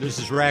This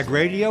is Rag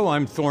Radio.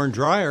 I'm Thorne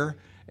Dreyer,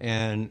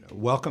 and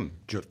welcome.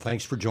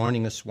 Thanks for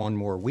joining us one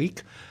more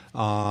week.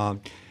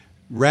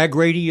 Rag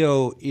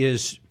Radio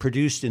is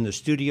produced in the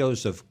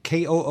studios of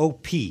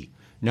KOOP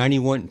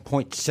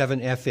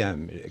 91.7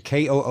 FM,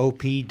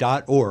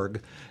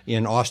 KOOP.org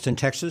in Austin,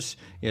 Texas.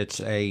 It's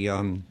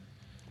a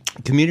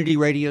community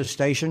radio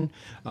station,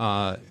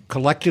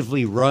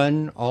 collectively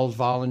run, all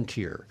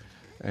volunteer,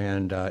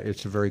 and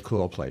it's a very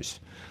cool place.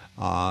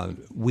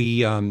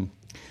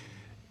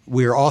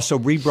 We are also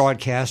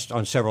rebroadcast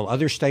on several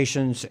other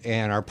stations,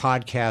 and our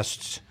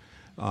podcasts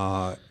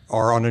are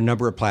on a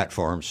number of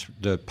platforms.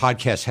 The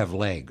podcasts have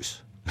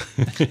legs.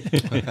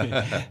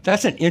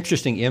 That's an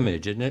interesting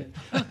image, isn't it?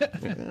 A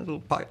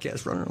little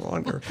podcast running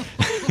along there.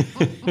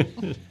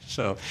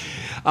 So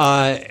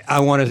I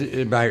want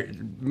to,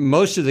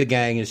 most of the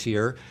gang is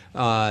here.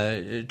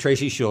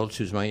 Tracy Schultz,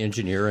 who's my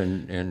engineer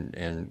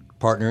and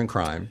partner in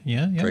crime.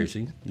 Yeah.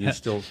 Tracy, you're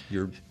still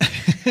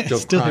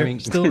criming,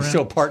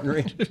 still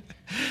partnering.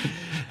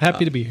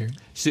 Happy to be here.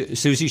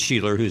 Susie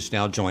Sheeler, who's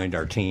now joined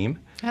our team.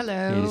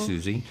 Hello. Hey,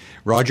 Susie.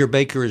 Roger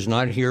Baker is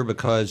not here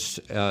because,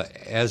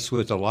 as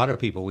with a lot of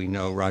people we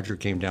know, Roger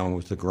came down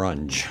with the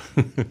grunge.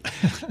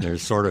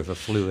 There's sort of a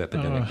flu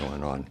epidemic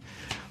going on.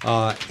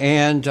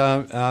 And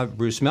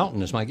Bruce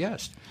Melton is my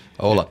guest.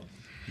 Hola.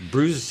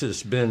 Bruce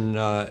has been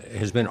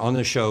on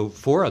the show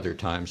 4 other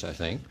times, I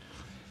think,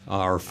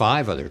 or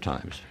 5 other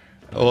times.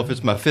 Oh, if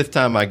it's my 5th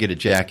time, I get a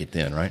jacket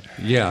then, right?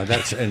 Yeah,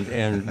 that's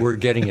and we're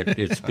getting it.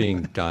 It's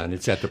being done.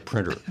 It's at the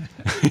printer.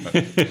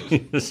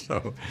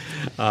 So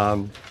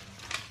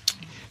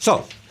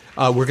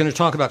we're going to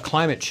talk about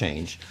climate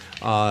change.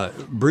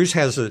 Bruce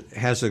has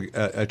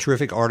a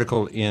terrific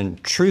article in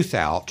Truth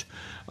Out,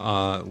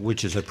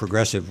 which is a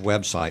progressive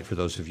website for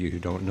those of you who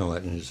don't know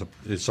it, and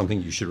it's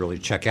something you should really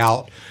check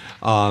out.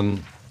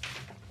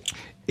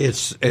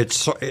 It's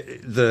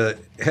the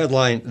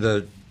headline,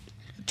 the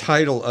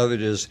title of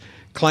it is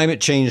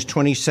Climate Change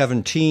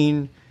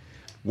 2017,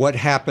 What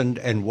Happened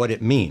and What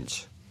It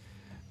Means.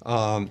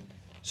 And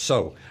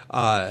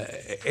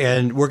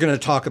we're going to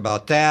talk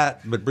about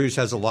that, but Bruce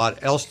has a lot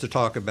else to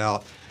talk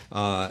about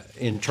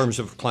in terms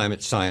of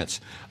climate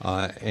science.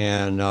 I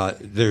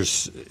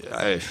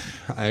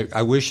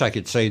wish I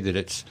could say that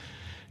it's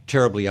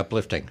terribly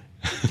uplifting.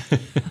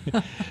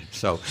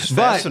 So it's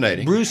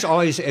fascinating. Bruce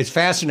it's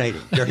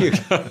fascinating. There you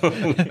go.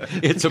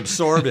 It's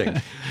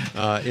absorbing.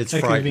 It's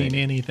that frightening. Could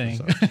mean anything.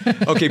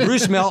 Okay,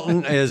 Bruce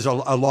Melton is a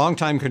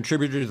longtime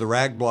contributor to the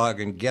Rag blog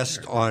and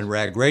guest on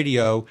Rag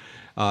Radio.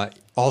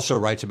 Also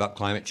writes about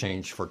climate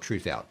change for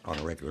Truth Out on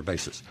a regular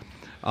basis.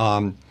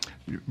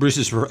 Bruce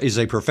is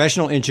a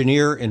professional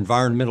engineer,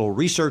 environmental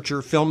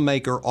researcher,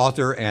 filmmaker,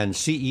 author, and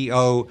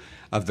CEO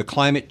of the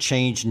Climate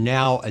Change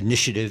Now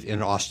initiative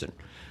in Austin.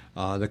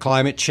 The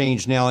Climate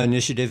Change Now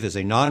initiative is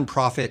a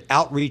nonprofit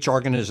outreach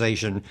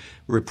organization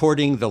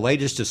reporting the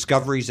latest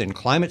discoveries in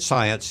climate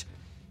science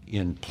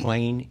in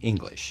plain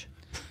English.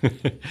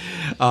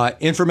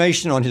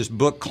 Information on his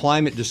book,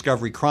 Climate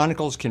Discovery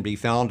Chronicles, can be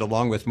found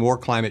along with more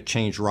climate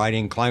change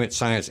writing, climate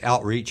science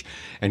outreach,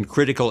 and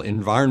critical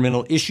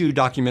environmental issue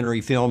documentary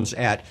films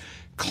at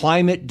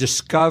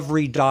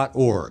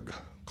climatediscovery.org.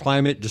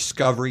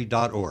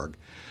 Climatediscovery.org.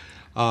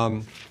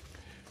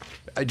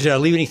 Did I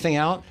leave anything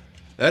out?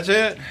 That's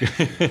it.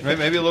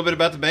 Maybe a little bit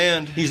about the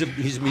band. He's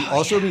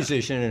also a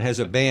musician and has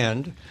a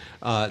band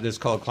that's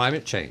called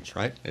Climate Change,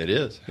 right? It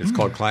is. It's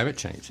called Climate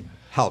Change.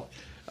 How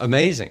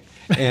amazing!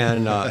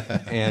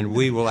 And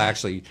we will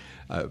actually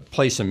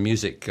play some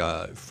music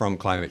from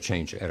Climate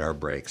Change at our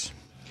breaks.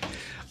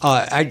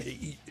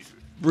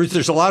 Ruth,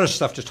 there's a lot of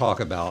stuff to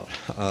talk about,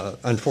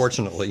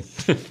 unfortunately.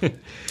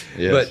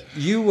 Yes. But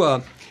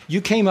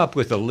you came up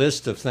with a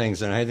list of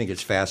things, and I think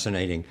it's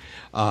fascinating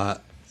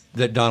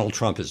that Donald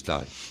Trump has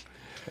done.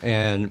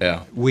 And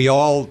we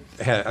all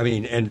had,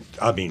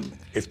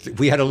 if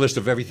we had a list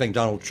of everything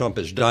Donald Trump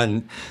has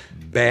done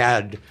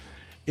bad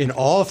in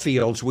all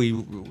fields, we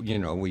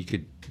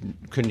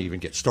couldn't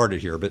even get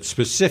started here, but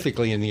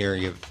specifically in the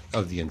area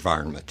of the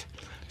environment.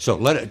 So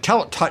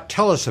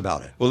tell us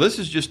about it. Well, this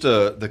is just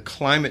the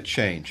climate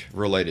change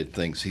related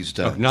things he's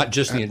done. Not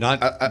just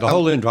the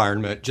whole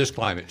environment, just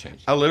climate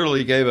change. I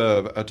literally gave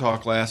a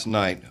talk last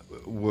night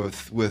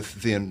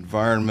with the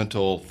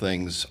environmental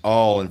things,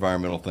 all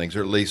environmental things,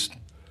 or at least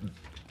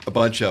a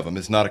bunch of them.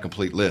 It's not a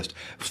complete list.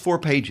 It's 4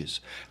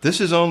 pages.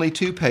 This is only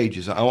 2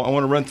 pages. I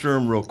want to run through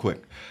them real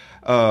quick.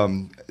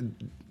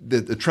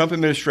 The Trump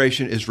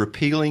administration is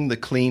repealing the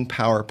Clean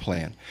Power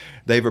Plan.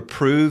 They've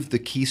approved the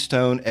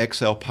Keystone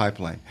XL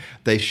pipeline.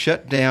 They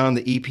shut down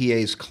the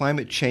EPA's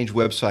climate change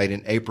website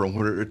in April.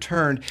 When it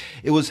returned,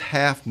 it was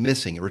half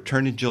missing. It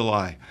returned in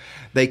July.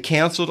 They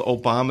canceled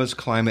Obama's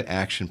climate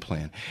action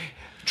plan.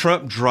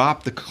 Trump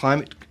dropped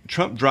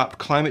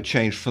climate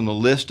change from the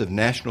list of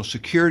national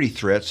security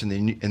threats in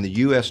the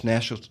U.S.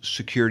 National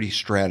Security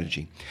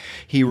Strategy.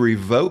 He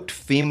revoked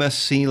FEMA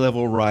sea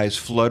level rise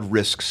flood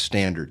risk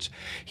standards.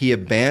 He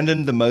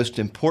abandoned the most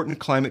important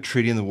climate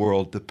treaty in the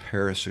world, the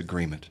Paris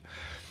Agreement.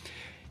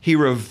 He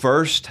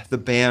reversed the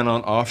ban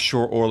on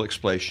offshore oil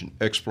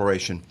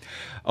exploration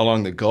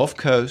along the Gulf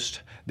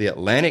Coast, the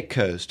Atlantic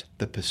coast,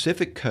 the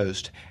Pacific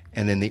coast,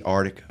 and in the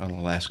Arctic on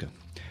Alaska.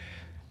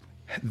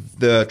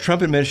 The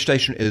Trump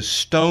administration is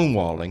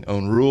stonewalling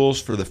on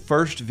rules for the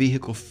first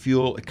vehicle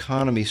fuel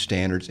economy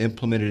standards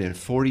implemented in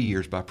 40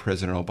 years by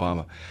President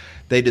Obama.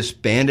 They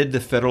disbanded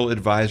the Federal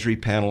Advisory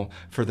Panel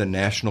for the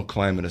National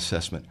Climate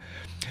Assessment.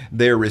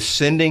 They're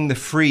rescinding the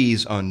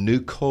freeze on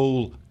new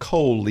coal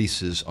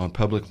leases on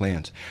public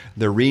lands.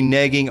 They're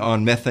reneging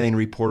on methane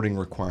reporting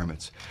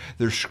requirements.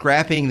 They're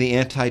scrapping the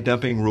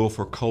anti-dumping rule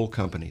for coal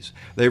companies.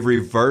 They've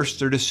reversed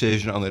their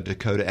decision on the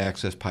Dakota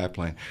Access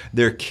Pipeline.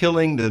 They're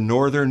killing the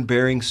Northern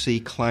Bering Sea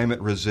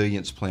Climate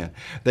Resilience Plan.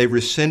 They've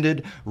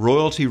rescinded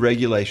royalty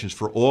regulations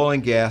for oil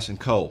and gas and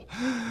coal.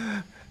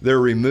 They're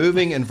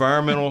removing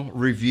environmental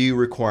review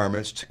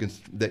requirements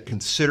that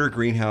consider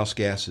greenhouse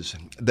gases.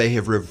 They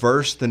have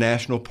reversed the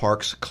national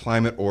parks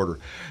climate order.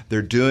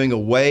 They're doing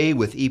away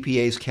with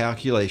EPA's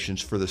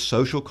calculations for the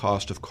social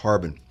cost of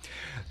carbon.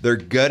 They're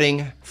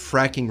gutting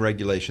fracking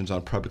regulations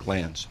on public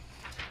lands.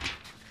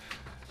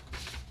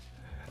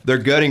 They're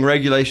gutting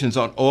regulations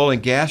on oil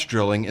and gas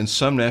drilling in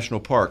some national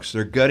parks.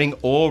 They're gutting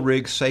oil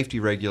rig safety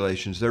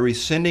regulations. They're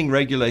rescinding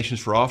regulations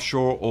for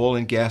offshore oil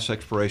and gas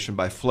exploration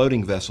by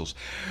floating vessels.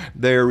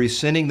 They're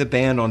rescinding the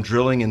ban on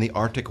drilling in the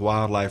Arctic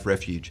Wildlife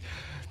Refuge.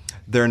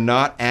 They're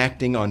not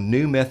acting on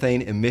new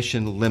methane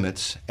emission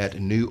limits at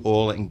new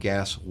oil and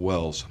gas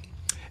wells.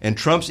 And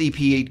Trump's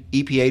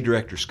EPA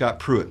Director, Scott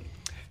Pruitt,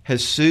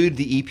 has sued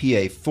the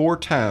EPA 4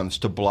 times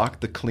to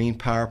block the Clean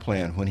Power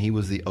Plan when he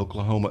was the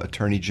Oklahoma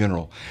Attorney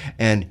General,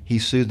 and he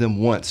sued them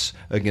once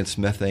against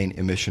methane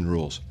emission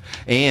rules.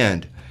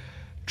 And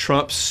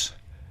Trump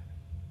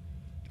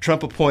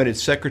appointed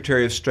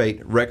Secretary of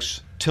State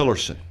Rex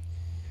Tillerson,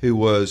 who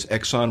was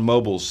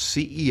ExxonMobil's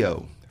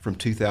CEO from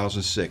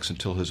 2006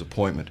 until his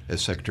appointment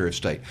as Secretary of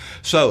State.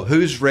 So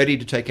who's ready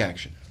to take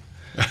action?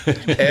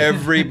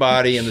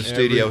 Everybody in the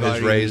studio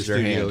has raised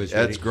their hand.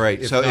 That's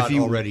great. So if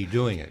you already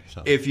doing it,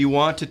 so. If you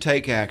want to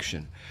take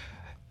action,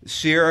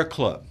 Sierra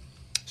Club,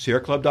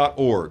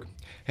 sierraclub.org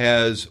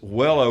has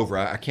well over,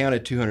 I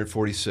counted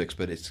 246,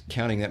 but it's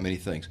counting that many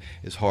things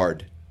is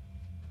hard.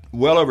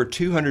 Well over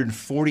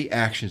 240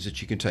 actions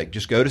that you can take.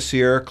 Just go to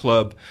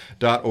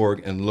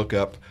sierraclub.org and look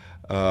up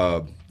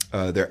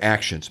their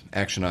action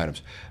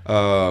items.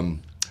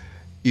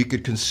 You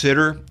could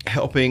consider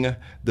helping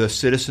the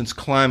Citizens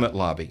Climate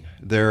Lobby.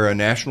 They're a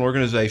national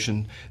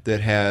organization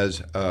that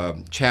has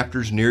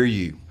chapters near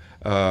you,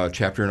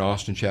 chapter in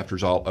Austin,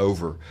 chapters all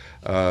over.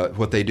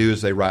 What they do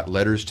is they write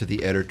letters to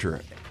the editor.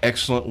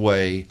 Excellent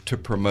way to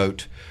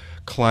promote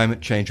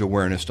climate change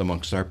awareness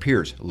amongst our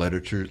peers.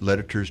 Letters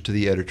to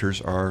the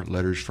editors are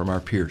letters from our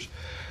peers.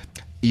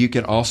 You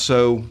can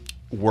also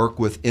work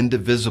with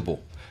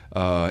Indivisible.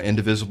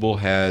 Indivisible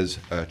has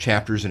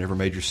chapters in every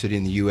major city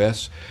in the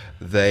U.S.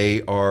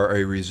 They are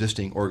a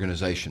resisting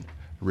organization,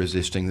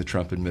 resisting the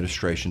Trump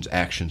administration's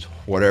actions,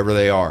 whatever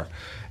they are.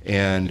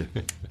 And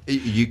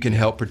you can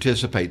help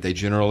participate. They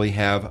generally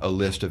have a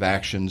list of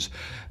actions,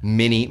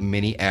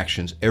 many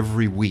actions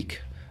every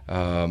week,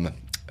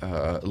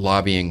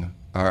 lobbying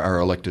our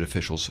elected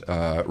officials,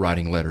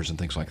 writing letters and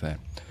things like that.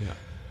 Yeah.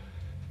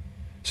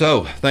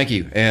 So, thank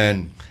you,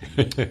 and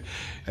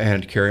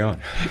carry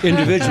on.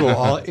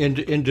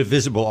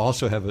 Indivisible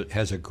also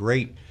has a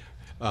great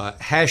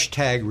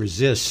hashtag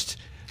resist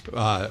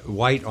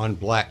white on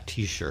black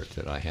T-shirt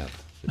that I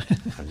have.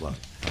 I love.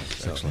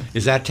 So,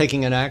 is that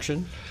taking an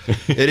action?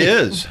 It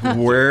is.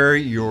 Wear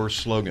your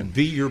slogan.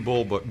 Be your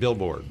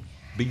billboard.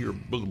 Be your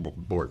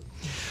billboard.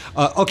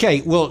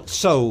 Okay. Well,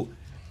 so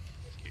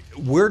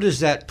where does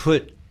that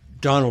put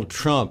Donald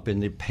Trump in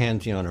the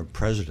pantheon of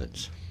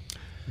presidents?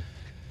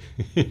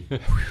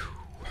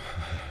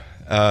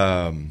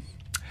 By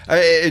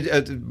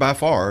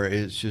far,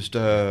 it's just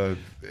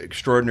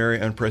extraordinary,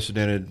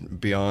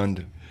 unprecedented,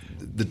 beyond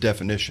the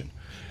definition.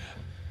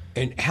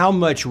 And how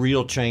much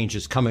real change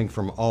is coming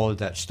from all of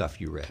that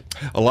stuff you read?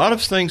 A lot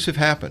of things have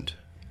happened.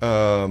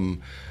 A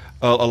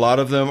lot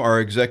of them are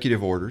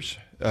executive orders.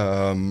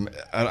 I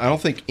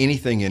don't think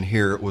anything in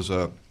here was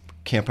a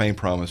campaign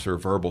promise or a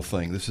verbal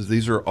thing.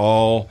 These are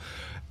all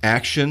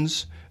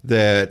actions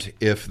that,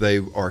 if they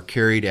are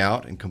carried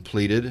out and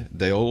completed,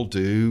 they'll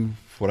do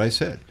what I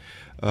said.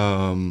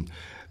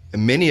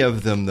 Many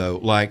of them, though,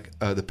 like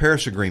the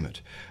Paris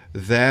Agreement,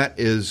 that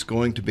is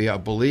going to be, I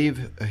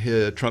believe,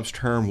 Trump's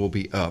term will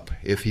be up,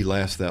 if he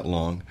lasts that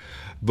long,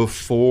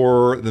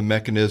 before the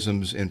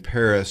mechanisms in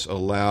Paris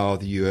allow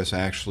the U.S.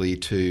 actually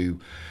to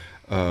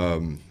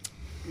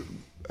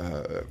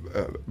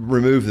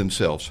remove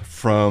themselves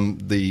from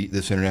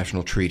this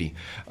international treaty.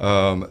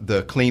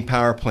 The Clean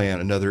Power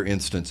Plan, another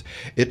instance.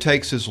 It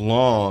takes as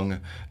long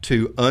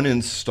to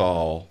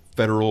uninstall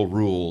federal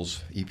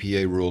rules,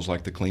 EPA rules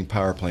like the Clean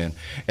Power Plan,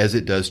 as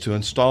it does to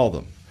install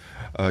them.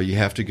 You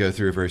have to go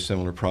through a very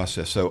similar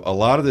process. So a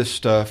lot of this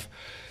stuff,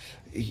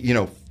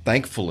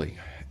 thankfully,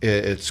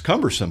 it's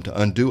cumbersome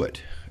to undo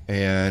it.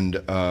 And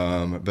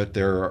but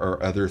there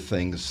are other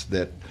things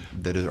that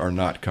are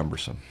not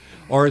cumbersome.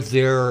 Are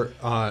there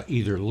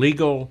either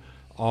legal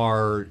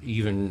or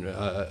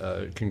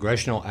even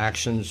congressional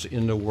actions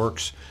in the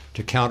works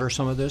to counter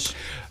some of this?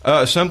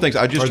 Some things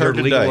I just heard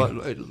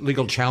today.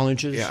 Legal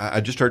challenges? Yeah,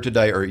 I just heard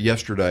today or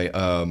yesterday.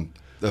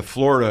 The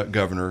Florida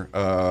governor.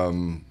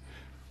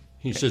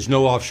 He says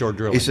no offshore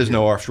drilling. He says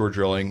no offshore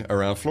drilling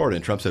around Florida,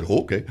 and Trump said,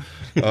 "Okay."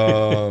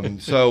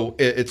 So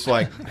it's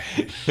like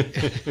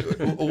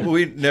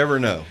we never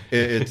know.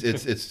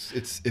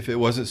 It's if it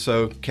wasn't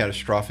so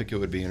catastrophic, it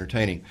would be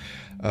entertaining,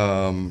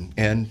 and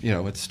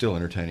it's still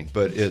entertaining.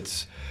 But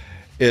it's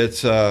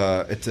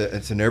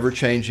an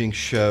ever-changing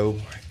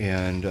show,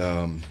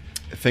 and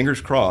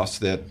fingers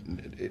crossed that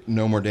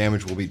no more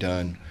damage will be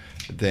done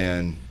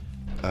than.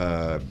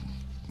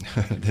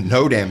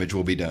 No damage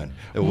will be done.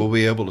 That we'll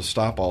be able to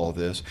stop all of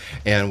this,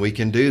 and we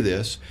can do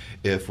this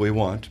if we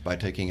want by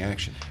taking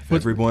action. If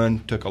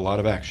everyone took a lot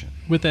of action.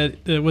 With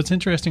that, what's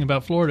interesting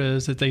about Florida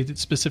is that they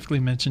specifically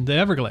mentioned the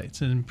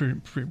Everglades and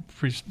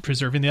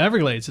preserving the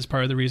Everglades is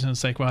part of the reason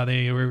it's like why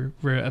they were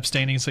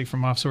abstaining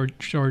from offshore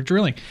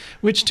drilling,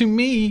 which to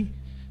me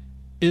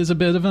is a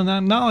bit of an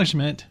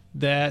acknowledgement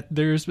that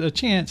there's a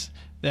chance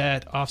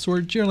that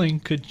offshore drilling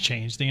could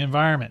change the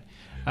environment.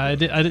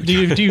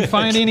 Do you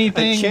find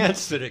anything? A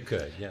chance that it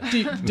could.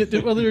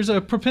 Yeah. Well, there's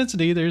a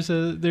propensity. There's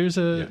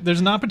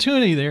an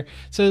opportunity there.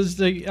 So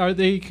are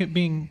they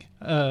being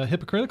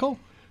hypocritical?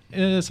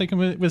 It's like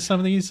with some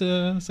of these,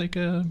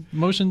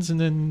 motions and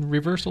then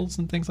reversals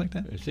and things like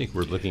that. I think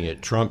we're looking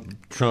at Trump.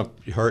 Trump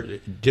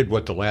did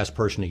what the last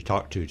person he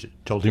talked to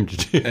told him to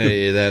do.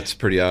 Hey, that's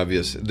pretty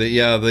obvious.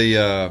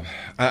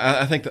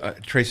 I think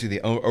Tracy,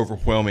 the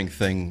overwhelming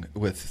thing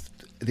with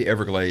the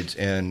Everglades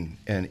and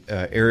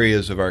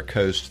areas of our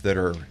coast that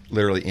are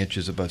literally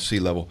inches above sea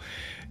level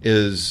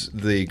is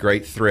the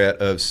great threat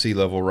of sea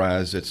level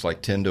rise. It's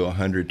like 10 to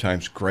 100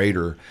 times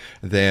greater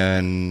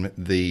than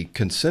the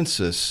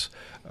consensus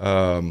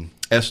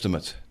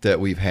estimates that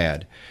we've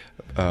had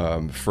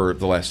for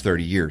the last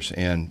 30 years.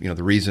 And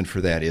the reason for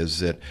that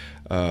is that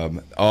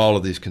all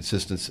of these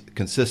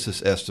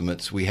consensus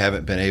estimates, we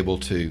haven't been able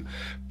to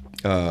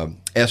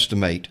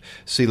estimate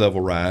sea level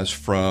rise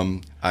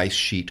from ice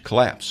sheet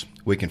collapse.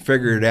 We can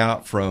figure it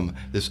out from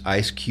this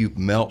ice cube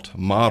melt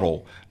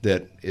model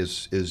that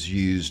is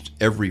used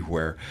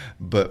everywhere.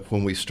 But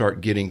when we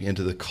start getting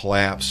into the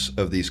collapse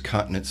of these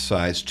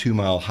continent-sized 2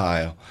 mile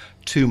high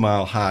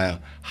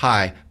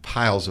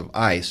piles of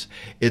ice,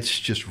 it's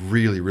just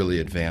really, really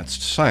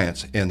advanced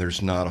science, and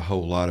there's not a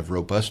whole lot of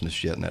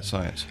robustness yet in that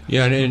science.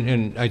 Yeah,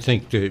 and I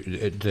think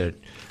that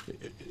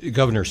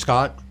Governor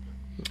Scott,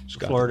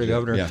 Florida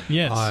governor. Yeah.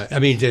 Yes. I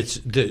mean, it's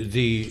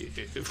the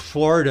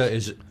Florida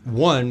is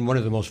one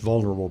of the most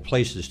vulnerable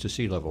places to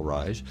sea level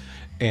rise,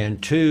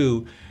 and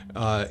two,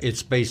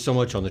 it's based so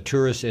much on the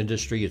tourist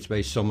industry. It's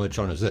based so much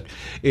on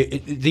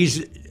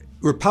these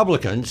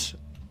Republicans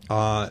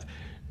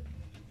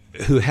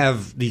who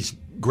have these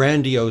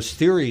grandiose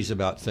theories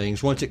about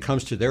things. Once it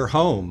comes to their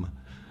home,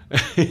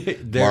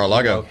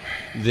 Mar-a-Lago,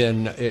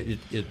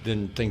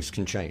 then things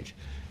can change.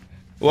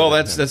 Well,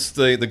 that's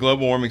the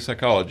global warming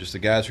psychologists, the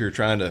guys who are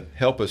trying to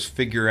help us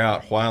figure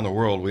out why in the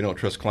world we don't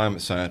trust climate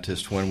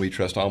scientists when we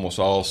trust almost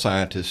all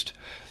scientists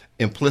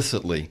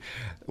implicitly.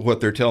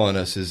 What they're telling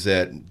us is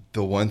that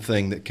the one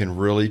thing that can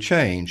really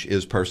change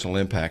is personal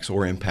impacts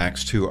or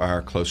impacts to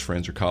our close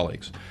friends or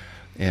colleagues.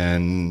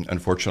 And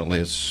unfortunately,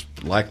 it's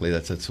likely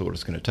that's what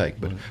it's going to take.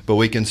 But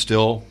we can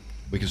still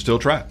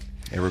try,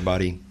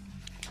 everybody,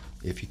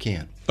 if you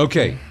can.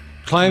 Okay.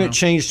 Climate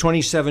Change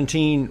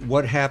 2017,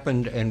 what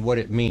happened and what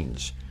it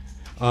means.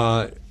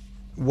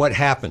 What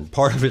happened?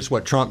 Part of it's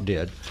what Trump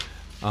did.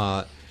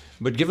 But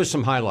give us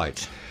some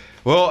highlights.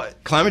 Well,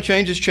 climate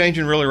change is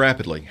changing really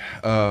rapidly.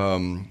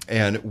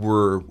 And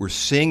we're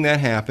seeing that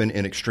happen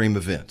in extreme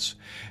events.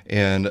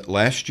 And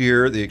last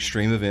year, the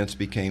extreme events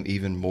became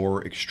even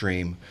more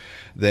extreme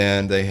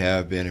than they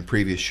have been in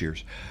previous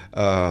years.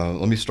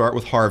 Let me start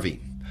with Harvey.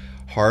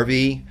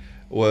 Harvey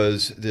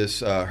was this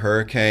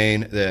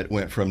hurricane that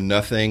went from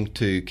nothing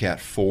to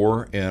Cat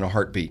 4 in a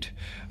heartbeat.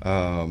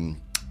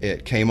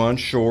 It came on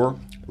shore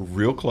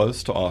real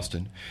close to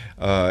Austin.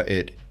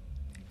 It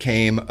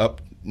came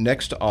up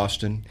next to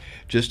Austin,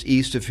 just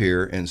east of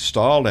here, and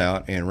stalled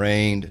out and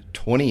rained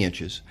 20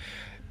 inches.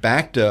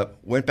 Backed up,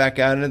 went back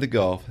out into the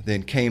Gulf,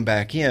 then came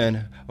back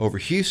in over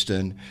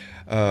Houston.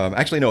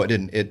 Actually, no, it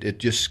didn't. It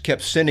just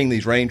kept sending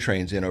these rain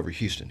trains in over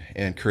Houston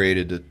and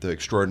created the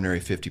extraordinary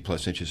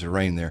 50-plus inches of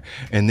rain there.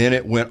 And then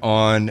it went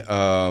on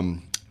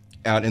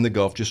out in the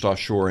Gulf, just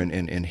offshore,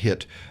 and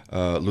hit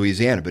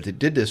Louisiana. But it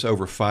did this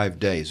over 5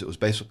 days. It was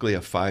basically a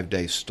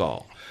 5-day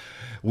stall.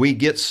 We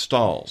get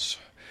stalls,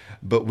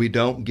 but we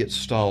don't get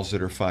stalls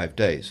that are 5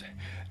 days.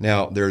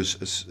 Now,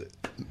 there's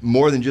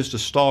more than just a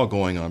stall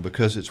going on.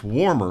 Because it's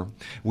warmer,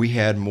 we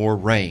had more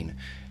rain.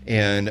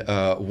 And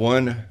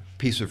one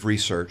piece of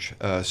research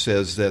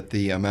says that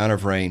the amount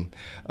of rain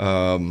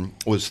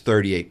was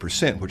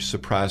 38%, which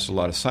surprised a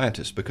lot of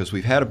scientists because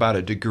we've had about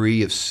a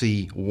degree of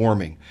sea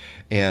warming.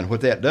 And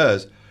what that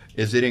does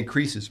is it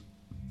increases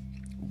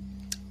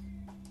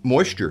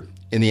moisture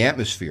in the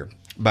atmosphere.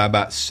 by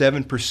about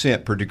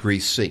 7% per degree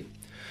C.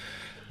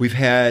 We've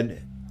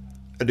had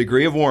a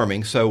degree of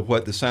warming, so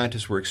what the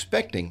scientists were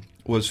expecting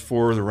was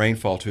for the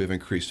rainfall to have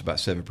increased about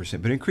 7%,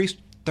 but it increased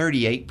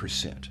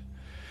 38%.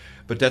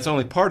 But that's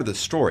only part of the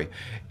story.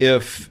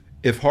 If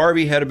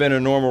Harvey had been a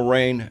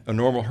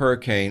normal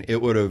hurricane,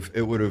 it would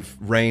have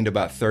rained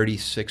about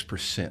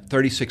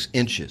 36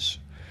 inches,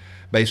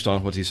 based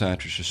on what these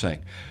scientists are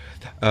saying,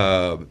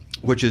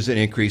 which is an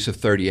increase of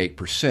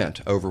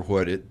 38% over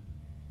what it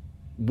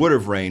would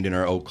have rained in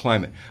our old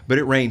climate. But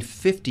it rained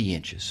 50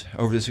 inches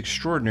over this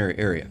extraordinary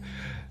area.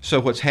 So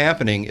what's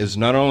happening is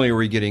not only are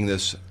we getting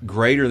this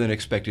greater than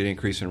expected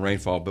increase in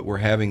rainfall, but we're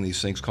having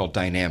these things called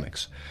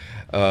dynamics.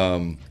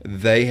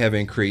 They have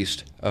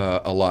increased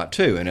a lot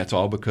too, and that's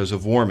all because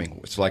of warming.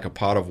 It's like a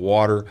pot of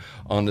water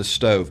on the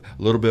stove,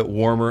 a little bit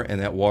warmer,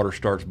 and that water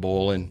starts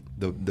boiling.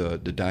 The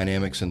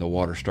dynamics in the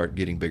water start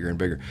getting bigger and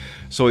bigger.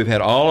 So we've had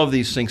all of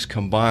these things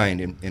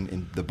combined,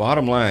 and the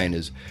bottom line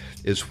is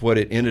what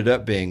it ended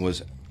up being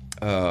was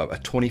a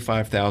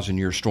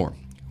 25,000-year storm.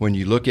 When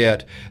you look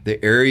at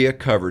the area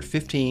covered,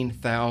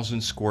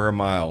 15,000 square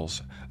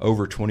miles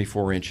over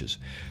 24 inches.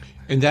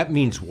 And that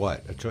means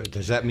what?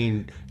 Does that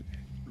mean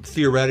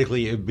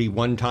theoretically it would be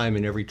one time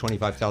in every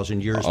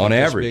 25,000 years? On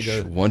average,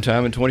 one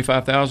time in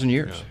 25,000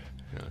 years.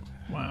 Yeah.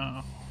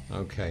 Wow.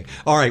 Okay.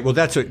 All right. Well,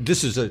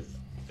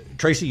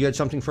 Tracy, you had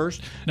something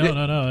first?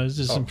 No. It's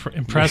just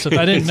impressive.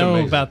 I didn't know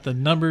amazing. about the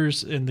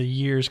numbers in the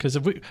years, because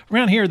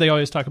around here they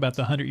always talk about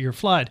the 100-year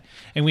flood,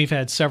 and we've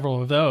had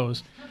several of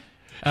those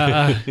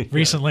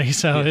recently.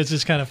 So it's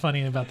just kind of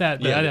funny about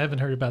that. But I haven't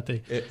heard about the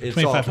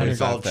 2,500.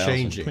 It's all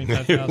changing.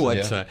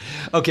 25,000.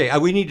 Okay,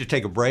 we need to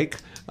take a break.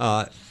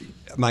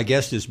 My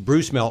guest is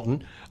Bruce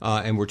Melton,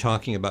 and we're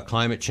talking about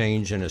climate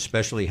change and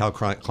especially how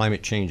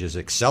climate change is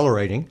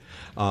accelerating.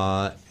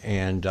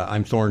 And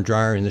I'm Thorne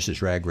Dreyer, and this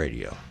is Rag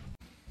Radio.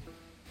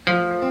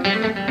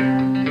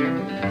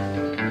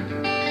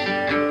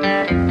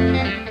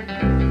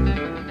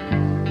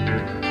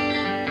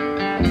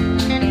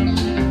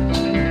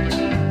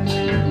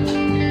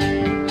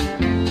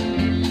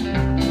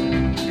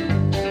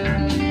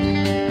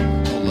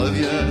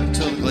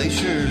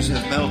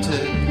 Have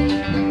melted.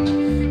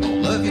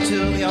 Don't love you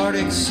till the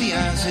Arctic sea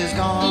ice is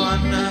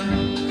gone.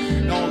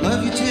 Don't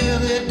love you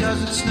till it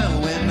doesn't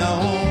snow in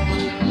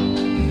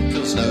Nome.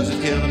 Till snows of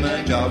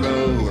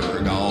Kilimanjaro are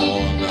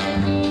gone.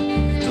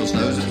 Till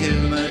snows of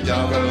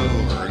Kilimanjaro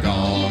are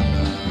gone.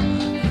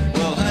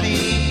 Well,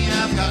 honey,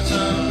 I've got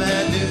some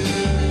bad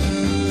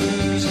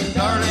news.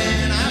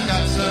 Darling, I've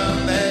got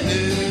some bad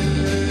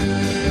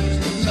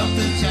news.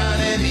 Something's got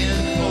it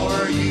in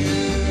for you.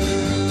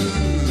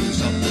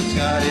 Something's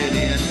got it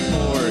in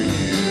for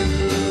you.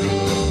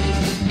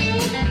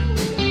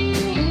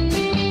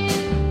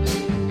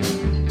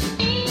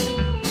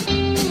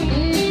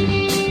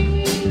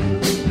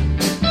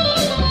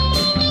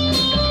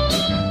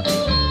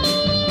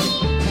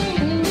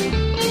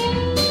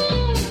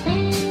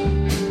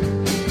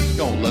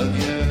 Don't love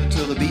you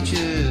till the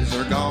beaches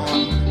are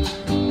gone.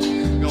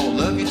 Don't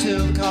love you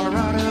till the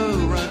Colorado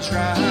runs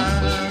dry.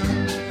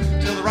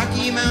 Till the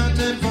Rocky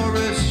Mountain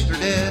forests are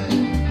dead.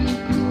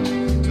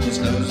 Till the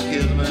snows of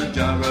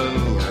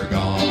Kilimanjaro are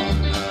gone.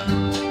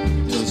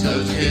 Till the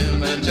snows of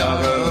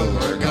Kilimanjaro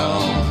are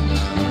gone.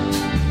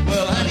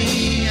 Well,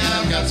 honey,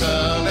 I've got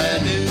some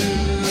bad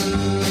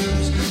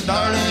news.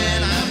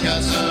 Darling, I've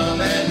got some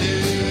bad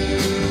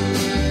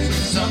news.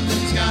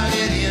 Something's got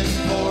it in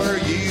for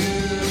you.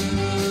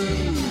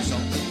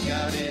 Something's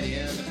got it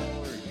in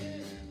for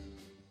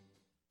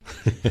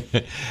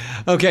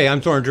you. Okay,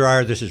 I'm Thorne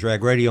Dreyer. This is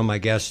Rag Radio. My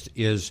guest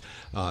is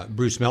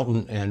Bruce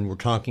Melton, and we're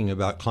talking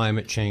about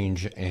climate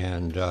change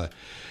and the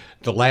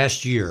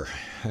last year.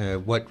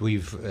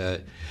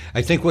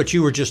 I think what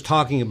you were just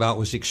talking about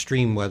was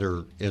extreme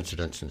weather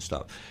incidents and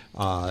stuff.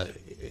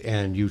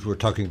 And you were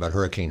talking about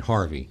Hurricane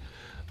Harvey.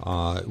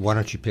 Why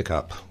don't you pick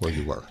up where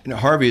you were?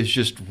 Harvey is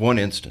just one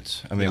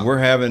instance. I mean, we're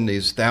having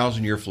these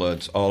 1,000-year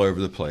floods all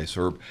over the place,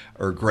 or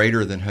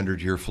greater than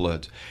 100-year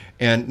floods.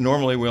 And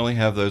normally we only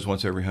have those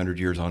once every 100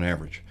 years on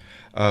average.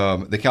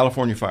 The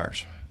California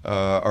fires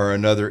are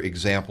another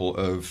example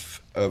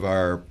of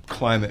our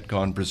climate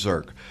gone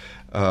berserk.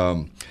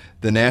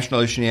 The National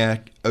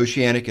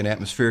Oceanic and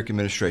Atmospheric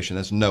Administration,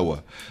 that's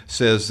NOAA,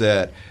 says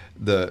that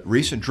the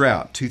recent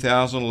drought,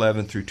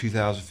 2011 through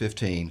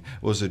 2015,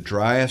 was the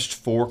driest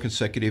 4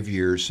 consecutive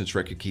years since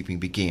record keeping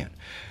began.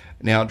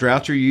 Now,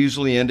 droughts are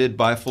usually ended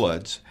by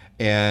floods,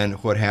 and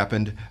what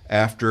happened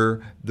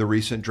after the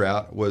recent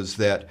drought was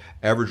that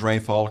average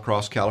rainfall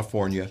across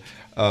California,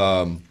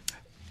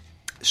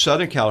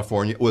 Southern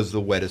California was the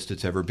wettest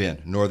it's ever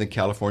been. Northern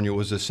California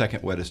was the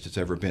second wettest it's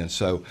ever been.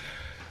 So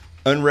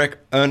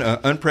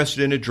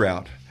unprecedented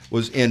drought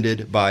was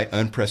ended by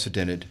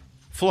unprecedented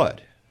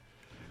flood.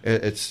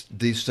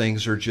 These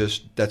things are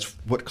that's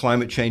what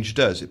climate change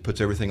does. It puts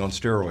everything on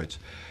steroids.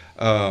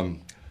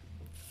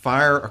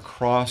 Fire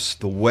across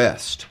the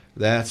West,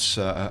 that's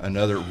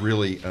another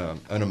really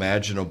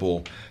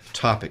unimaginable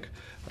topic.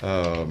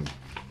 Where'd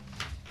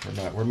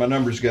my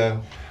numbers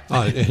go?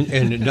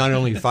 And not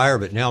only fire,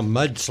 but now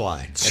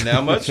mudslides. And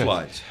now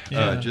mudslides,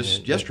 Yeah.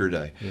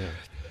 yesterday.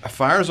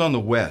 Fires on the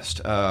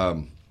west.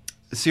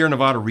 Sierra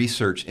Nevada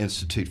Research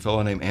Institute, a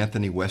fellow named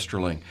Anthony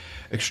Westerling.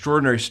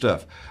 Extraordinary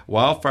stuff.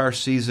 Wildfire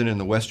season in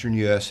the western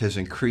U.S. has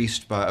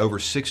increased by over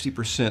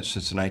 60%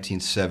 since the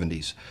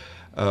 1970s.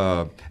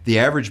 The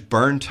average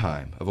burn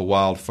time of a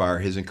wildfire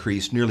has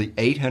increased nearly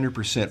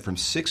 800% from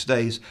 6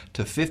 days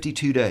to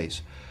 52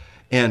 days.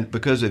 And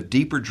because of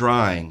deeper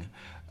drying,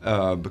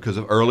 because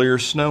of earlier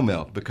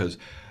snowmelt,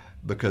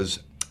 because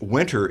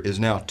winter is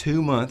now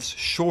 2 months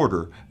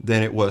shorter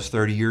than it was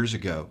 30 years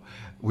ago.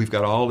 We've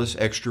got all this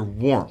extra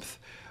warmth.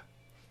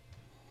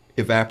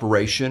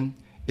 Evaporation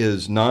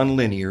is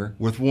nonlinear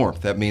with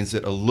warmth. That means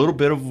that a little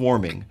bit of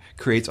warming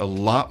creates a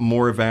lot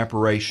more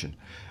evaporation.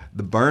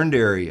 The burned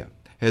area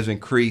has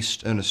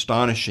increased an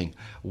astonishing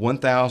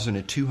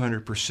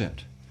 1,200%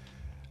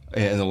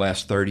 in the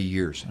last 30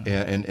 years.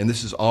 And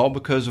this is all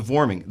because of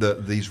warming.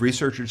 These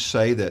researchers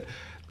say that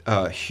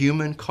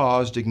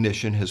human-caused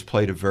ignition has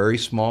played a very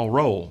small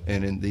role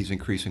in these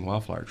increasing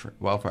wildfire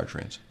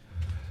trends.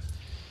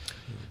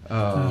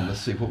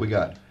 Let's see what we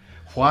got.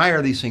 Why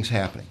are these things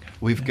happening?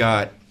 We've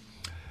got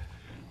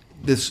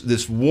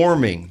this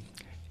warming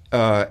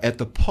at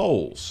the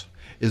poles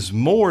is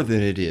more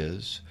than it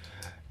is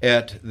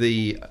at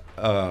the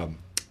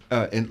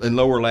in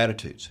lower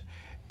latitudes,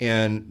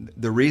 and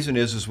the reason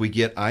is we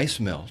get ice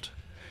melt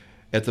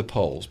at the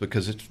poles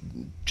because it's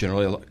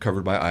generally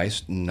covered by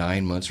ice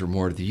 9 months or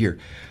more of the year.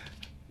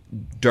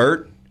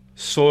 Dirt,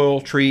 soil,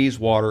 trees,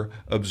 water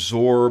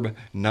absorb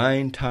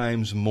 9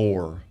 times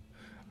more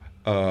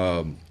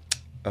of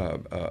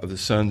the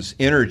sun's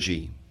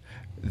energy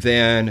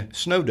than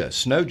snow does.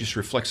 Snow just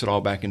reflects it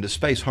all back into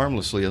space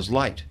harmlessly as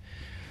light.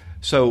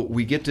 So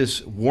we get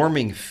this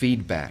warming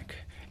feedback,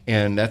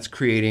 and that's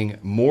creating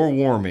more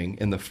warming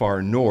in the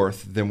far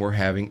north than we're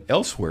having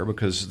elsewhere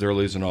because they're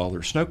losing all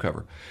their snow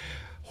cover.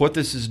 What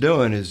this is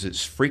doing is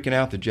it's freaking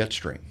out the jet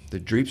stream. The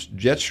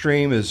jet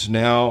stream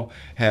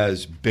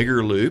has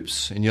bigger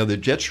loops, and the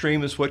jet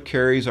stream is what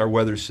carries our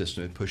weather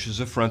system. It pushes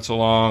the fronts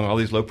along, all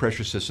these low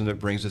pressure systems that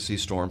brings us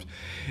these storms.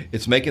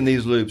 It's making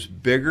these loops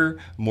bigger,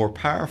 more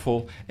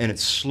powerful, and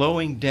it's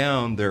slowing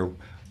down their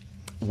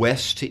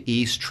west to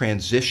east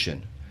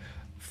transition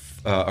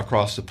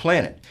across the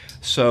planet.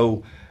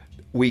 So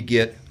we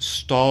get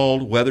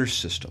stalled weather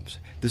systems.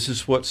 This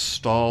is what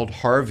stalled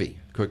Harvey,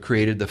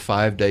 created the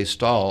 5-day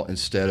stall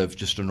instead of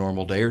just a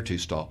normal day or two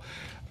stall.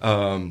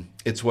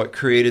 It's what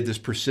created this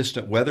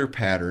persistent weather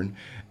pattern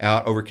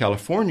out over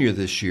California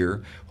this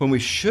year when we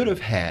should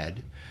have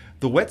had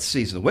the wet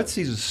season. The wet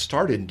season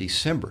started in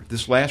December.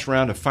 This last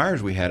round of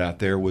fires we had out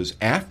there was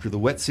after the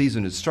wet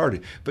season had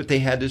started, but they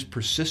had this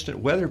persistent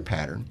weather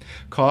pattern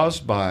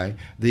caused by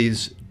the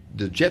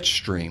jet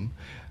stream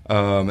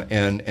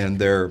and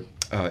their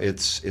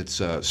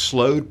its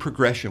slowed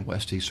progression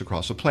west-east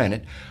across the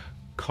planet,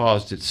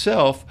 caused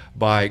itself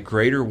by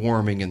greater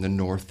warming in the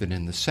north than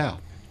in the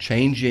south,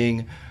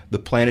 changing the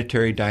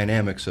planetary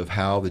dynamics of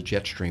how the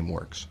jet stream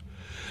works.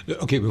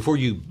 Okay, before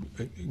you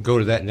go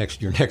to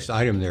your next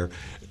item there,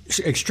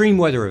 extreme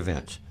weather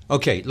events.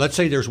 Okay, let's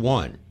say there's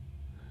one.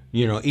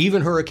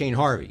 Even Hurricane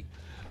Harvey,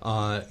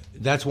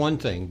 that's one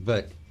thing,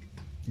 but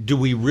do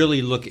we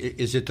really look,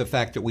 is it the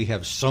fact that we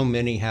have so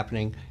many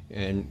happening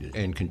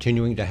and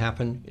continuing to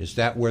happen? Is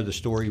that where the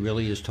story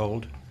really is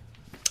told?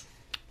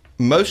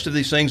 Most of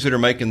these things that are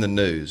making the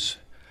news,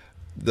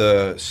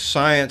 the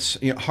science,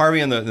 Harvey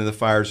and the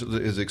fires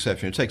is an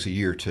exception. It takes a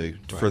year or two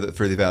for the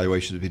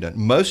evaluation to be done.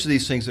 Most of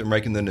these things that are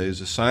making the news,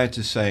 the science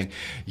is saying,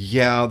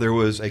 yeah, there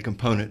was a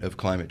component of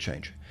climate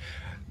change.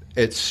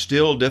 It's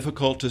still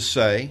difficult to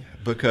say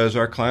because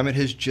our climate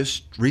has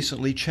just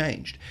recently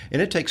changed.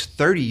 And it takes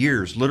 30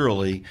 years,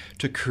 literally,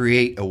 to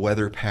create a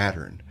weather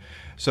pattern.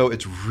 So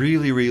it's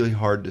really, really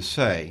hard to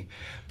say.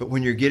 But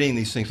when you're getting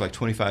these things like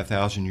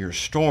 25,000-year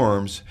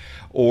storms,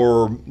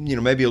 or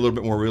maybe a little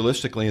bit more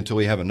realistically until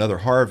we have another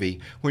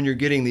Harvey, when you're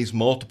getting these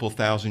multiple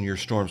 1,000-year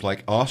storms,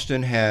 like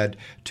Austin had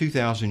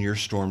 2,000-year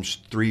storms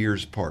 3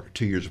 years apart,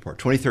 2 years apart,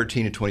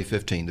 2013 and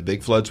 2015, the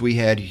big floods we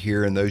had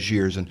here in those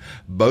years, and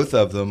both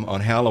of them on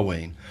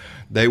Halloween,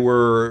 they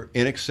were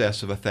in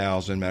excess of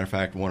 1,000. Matter of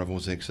fact, one of them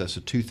was in excess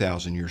of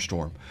 2,000-year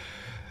storm.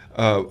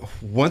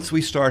 Once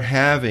we start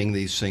having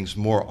these things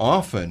more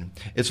often,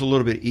 it's a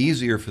little bit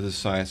easier for the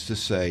science to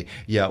say,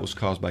 yeah, it was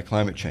caused by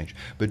climate change.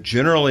 But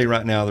generally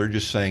right now they're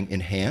just saying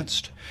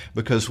enhanced,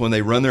 because when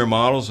they run their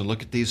models and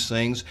look at these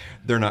things,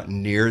 they're not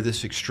near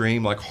this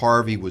extreme. Like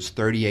Harvey was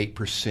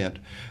 38%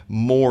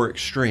 more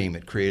extreme.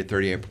 It created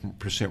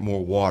 38%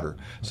 more water.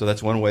 So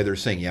that's one way they're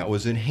saying, yeah, it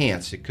was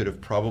enhanced. It could have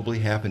probably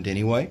happened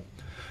anyway,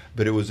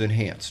 but it was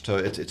enhanced. So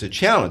it's a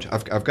challenge.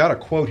 I've got a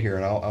quote here,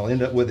 and I'll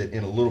end up with it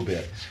in a little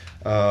bit.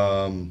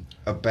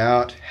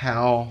 About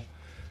how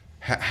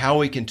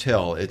we can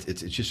tell.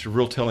 It's just a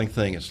real telling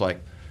thing. It's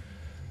like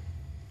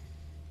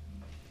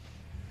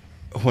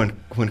when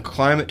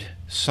climate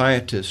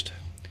scientists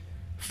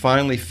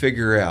finally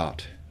figure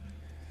out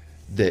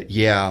that,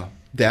 yeah,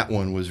 that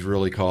one was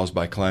really caused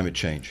by climate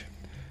change,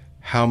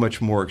 how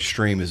much more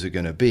extreme is it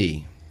going to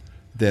be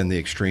than the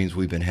extremes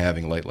we've been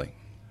having lately?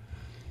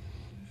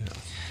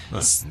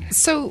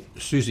 So,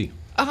 Susie.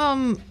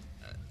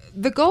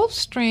 the Gulf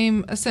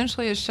Stream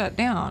essentially is shut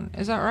down.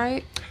 Is that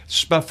right?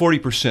 It's about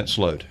 40%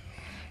 slowed.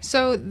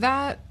 So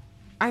that,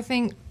 I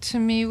think, to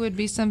me, would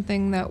be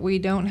something that we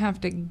don't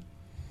have to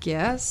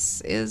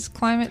guess is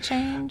climate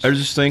change. There's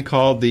this thing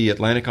called the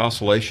Atlantic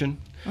Oscillation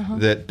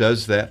that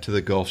does that to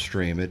the Gulf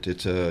Stream.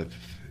 It's a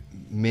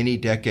many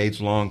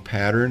decades long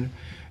pattern,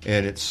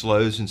 and it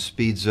slows and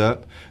speeds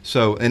up.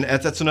 So, and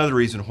that's another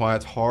reason why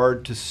it's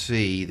hard to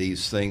see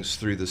these things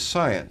through the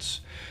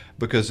science,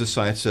 because the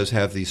science does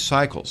have these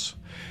cycles.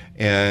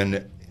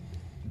 And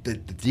the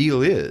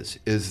deal is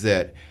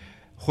that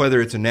whether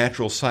it's a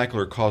natural cycle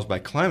or caused by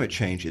climate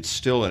change, it's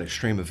still an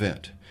extreme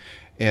event.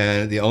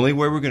 And the only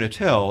way we're going to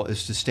tell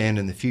is to stand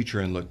in the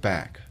future and look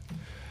back.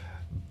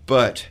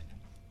 But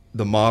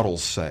the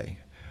models say,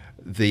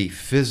 the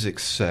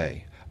physics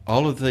say,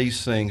 all of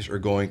these things are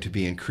going to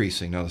be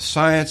increasing. Now, the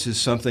science is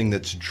something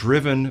that's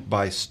driven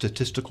by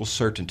statistical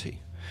certainty.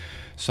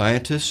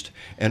 Scientists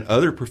and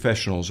other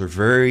professionals are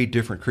very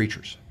different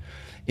creatures.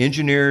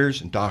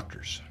 Engineers and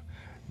doctors,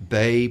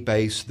 they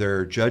base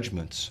their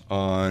judgments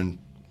on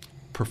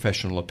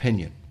professional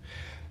opinion.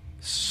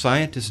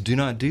 Scientists do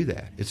not do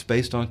that. It's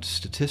based on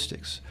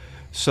statistics.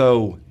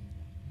 So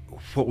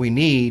what we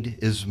need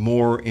is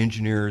more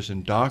engineers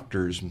and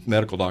doctors,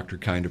 medical doctor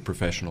kind of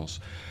professionals,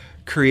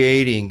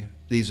 creating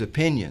these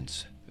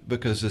opinions,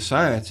 because the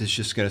science is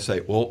just going to say,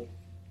 well,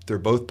 they're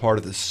both part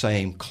of the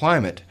same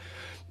climate.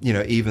 You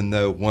know, even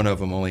though one of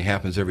them only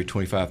happens every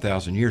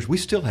 25,000 years, we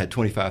still had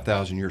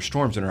 25,000 year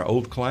storms in our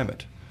old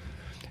climate.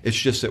 It's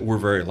just that we're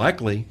very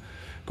likely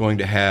going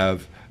to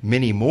have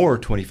many more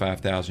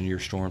 25,000 year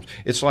storms.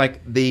 It's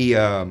like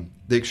the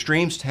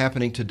extremes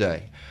happening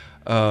today.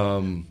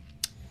 The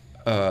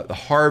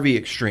Harvey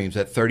extremes,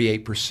 that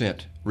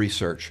 38%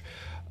 research.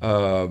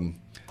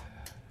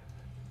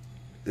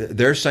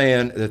 They're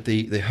saying that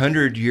the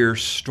 100-year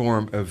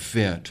storm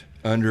event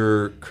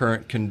under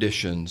current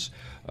conditions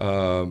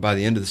by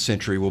the end of the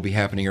century will be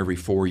happening every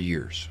 4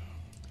 years.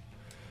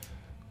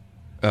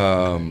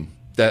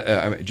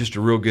 Just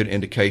a real good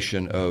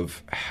indication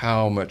of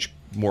how much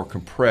more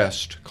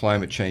compressed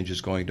climate change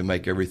is going to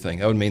make everything.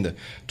 That would mean the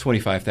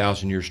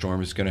 25,000-year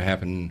storm is going to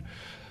happen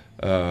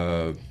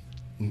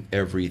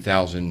every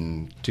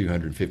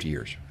 1,250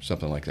 years,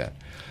 something like that.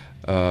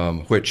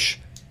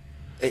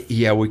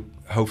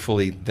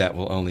 Hopefully that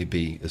will only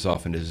be as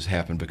often as has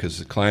happened, because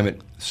the climate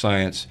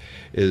science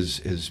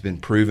has been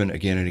proven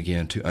again and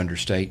again to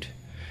understate.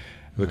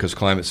 Because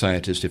climate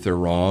scientists, if they're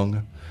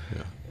wrong,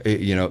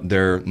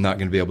 they're not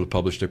going to be able to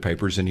publish their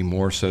papers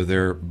anymore. So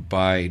they're,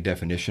 by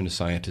definition, a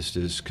scientist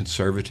is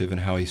conservative in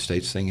how he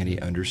states things, and he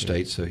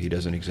understates, so he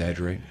doesn't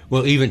exaggerate.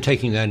 Well, even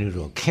taking that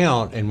into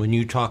account, and when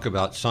you talk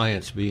about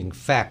science being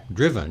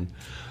fact-driven,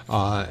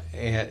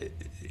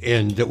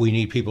 and that we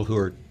need people who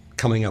are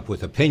coming up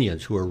with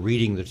opinions, who are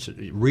reading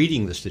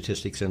the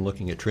statistics and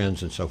looking at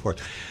trends and so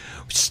forth,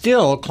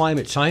 still,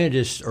 climate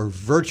scientists are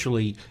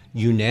virtually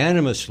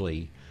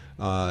unanimously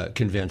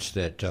convinced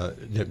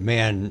that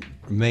man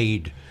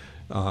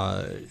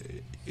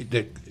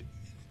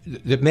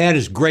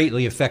is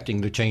greatly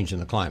affecting the change in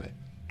the climate.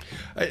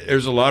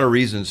 There's a lot of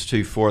reasons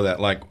too for that.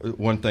 Like,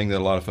 one thing that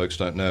a lot of folks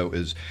don't know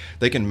is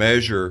they can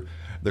measure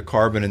the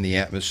carbon in the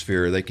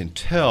atmosphere. They can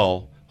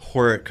tell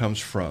where it comes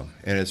from,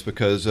 and it's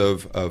because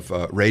of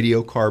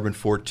radiocarbon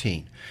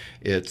 14.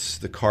 It's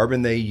the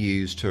carbon they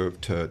use to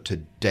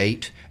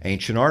date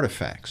ancient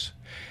artifacts.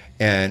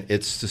 And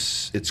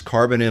it's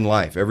carbon in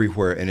life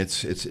everywhere, and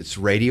it's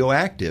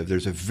radioactive.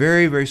 There's a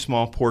very, very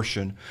small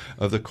portion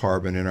of the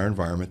carbon in our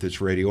environment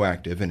that's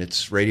radioactive, and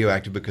it's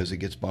radioactive because it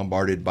gets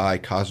bombarded by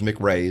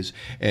cosmic rays,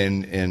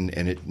 and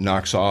it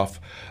knocks off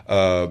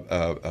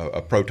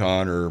a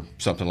proton or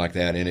something like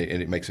that, and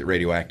it makes it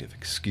radioactive.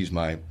 Excuse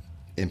my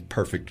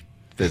imperfect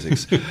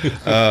physics.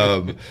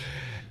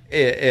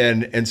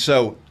 And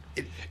so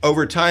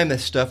over time,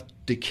 this stuff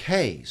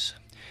decays,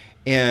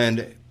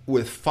 and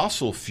with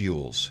fossil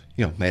fuels,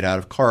 made out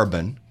of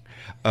carbon,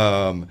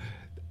 all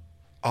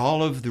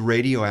of the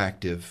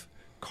radioactive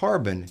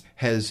carbon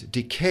has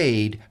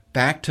decayed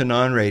back to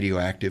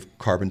non-radioactive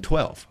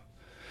carbon-12.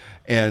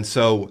 And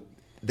so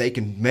they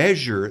can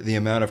measure the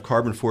amount of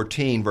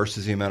carbon-14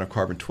 versus the amount of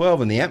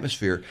carbon-12 in the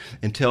atmosphere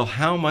and tell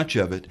how much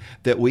of it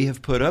that we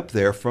have put up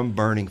there from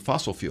burning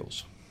fossil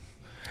fuels.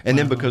 And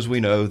then because we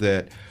know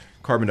that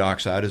carbon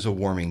dioxide is a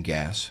warming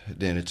gas,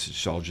 then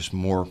it's all just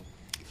more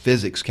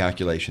physics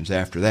calculations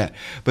after that.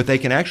 But they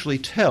can actually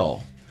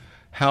tell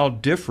how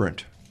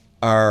different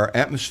our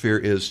atmosphere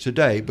is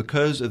today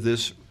because of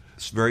this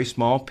very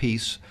small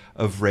piece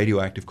of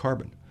radioactive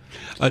carbon.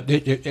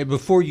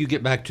 Before you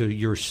get back to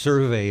your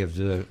survey of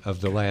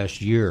the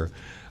last year,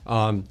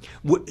 do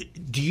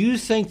you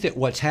think that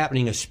what's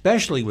happening,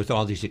 especially with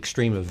all these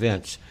extreme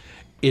events,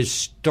 is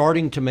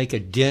starting to make a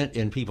dent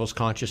in people's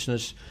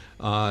consciousness.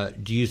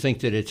 Do you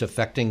think that it's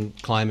affecting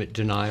climate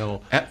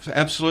denial?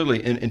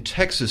 Absolutely. In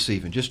Texas,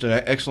 even, just an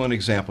excellent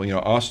example. You know,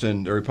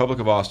 Austin, the Republic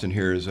of Austin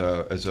here is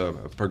a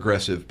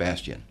progressive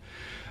bastion,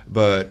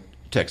 but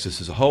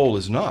Texas as a whole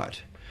is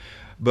not.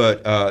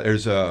 But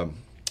there's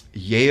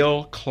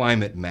Yale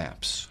Climate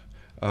Maps,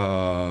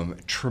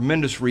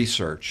 tremendous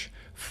research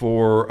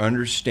for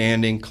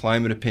understanding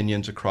climate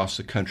opinions across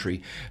the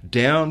country,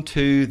 down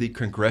to the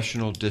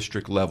congressional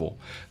district level,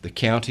 the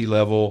county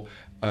level.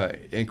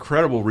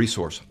 Incredible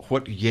resource.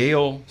 What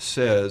Yale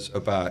says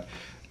about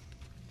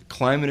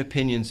climate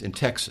opinions in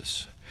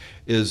Texas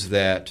is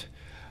that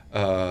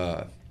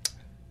over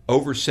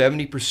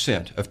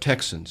 70% of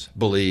Texans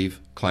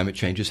believe climate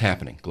change is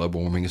happening,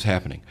 global warming is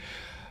happening.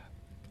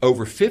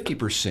 Over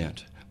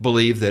 50%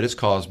 believe that it's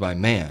caused by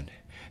man.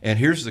 And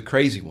here's the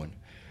crazy one.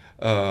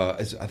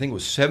 I think it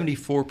was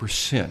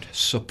 74%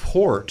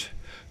 support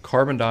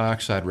carbon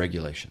dioxide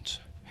regulations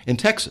in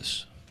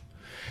Texas.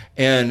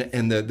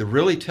 And the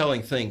really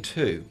telling thing,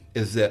 too,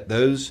 is that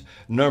those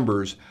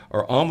numbers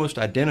are almost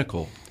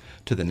identical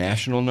to the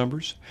national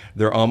numbers.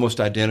 They're almost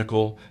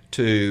identical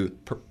to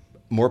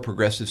more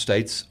progressive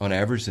states on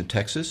average than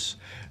Texas.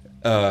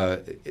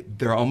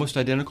 They're almost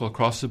identical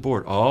across the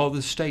board. All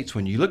the states,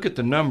 when you look at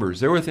the numbers,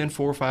 they're within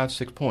 4, 5,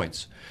 6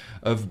 points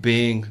of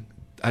being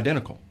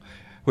identical,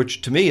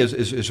 which to me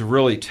is a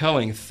really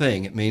telling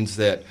thing. It means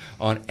that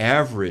on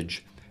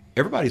average,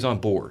 everybody's on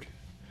board.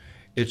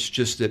 It's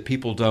just that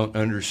people don't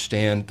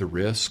understand the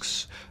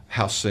risks,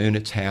 how soon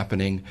it's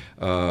happening,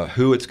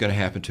 who it's going to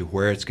happen to,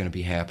 where it's going to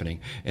be happening,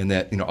 and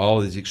that all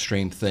of these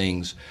extreme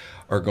things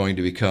are going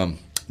to become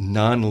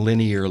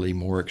non-linearly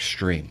more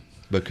extreme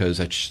because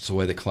that's just the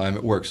way the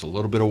climate works. A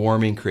little bit of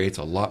warming creates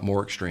a lot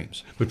more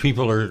extremes. But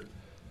people are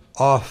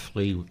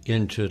awfully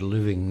into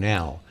living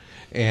now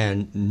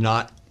and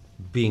not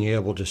being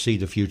able to see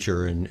the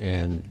future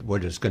and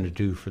what it's going to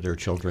do for their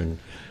children.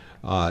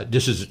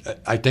 This is,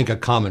 I think, a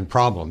common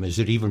problem, is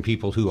that even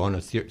people who on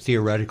a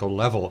theoretical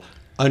level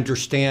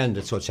understand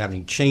that's what's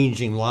happening,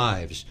 changing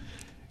lives,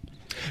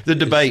 the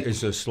debate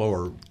is a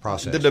slower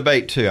process. The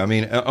debate, too. I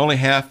mean, only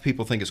half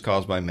people think it's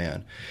caused by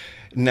man.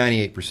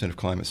 98% of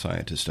climate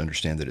scientists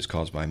understand that it's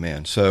caused by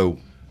man. So,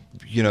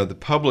 the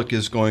public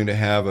is going to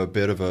have a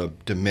bit of a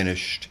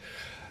diminished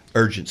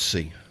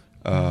urgency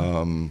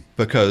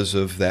because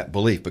of that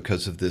belief,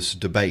 because of this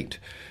debate,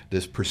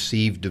 this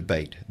perceived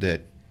debate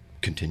that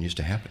continues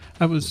to happen.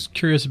 I was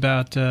curious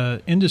about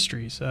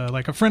industries.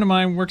 Like a friend of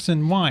mine works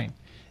in wine,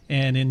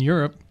 and in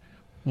Europe,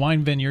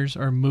 wine vineyards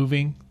are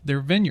moving their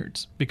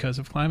vineyards because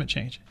of climate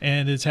change,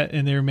 and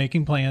and they're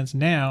making plans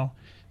now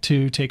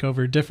to take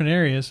over different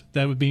areas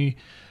that would be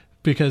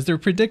because they're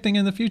predicting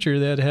in the future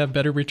that have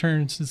better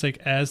returns. It's like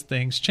as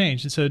things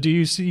change. And so, do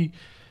you see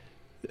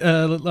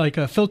like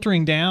a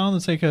filtering down?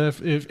 It's like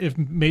if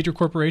major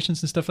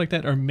corporations and stuff like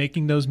that are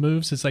making those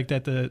moves, it's like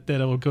that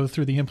it'll go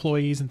through the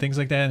employees and things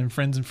like that, and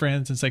friends.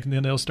 It's like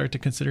then they'll start to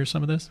consider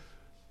some of this.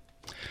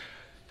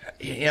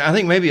 Yeah, I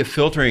think maybe a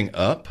filtering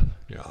up.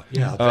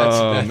 Yeah,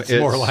 that's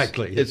more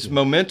likely. It's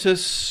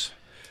momentous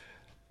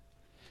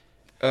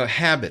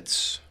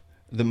habits.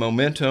 The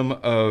momentum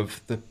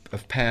of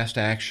past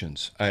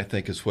actions, I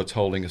think, is what's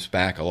holding us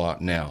back a lot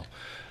now.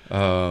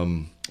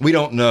 We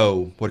don't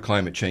know what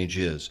climate change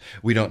is.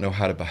 We don't know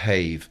how to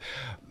behave.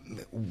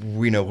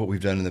 We know what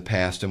we've done in the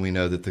past, and we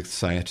know that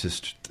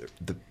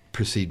the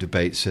perceived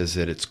debate says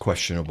that it's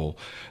questionable.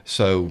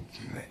 So,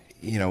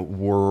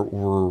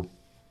 we're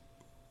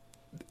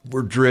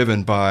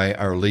driven by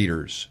our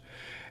leaders,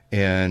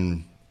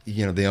 and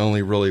the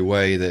only really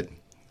way that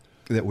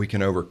we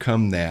can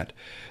overcome that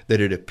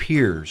it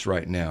appears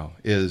right now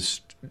is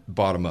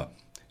bottom up,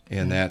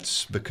 and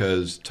that's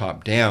because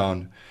top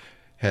down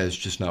has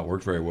just not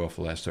worked very well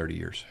for the last 30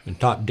 years. And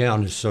top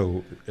down is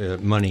so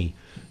money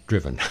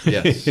driven.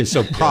 Yes. It's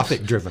so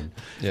profit driven.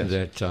 Yes.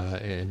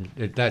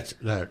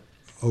 That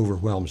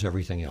overwhelms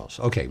everything else.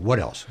 Okay, what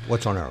else?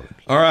 What's on our?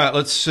 All right,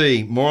 let's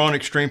see. More on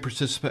extreme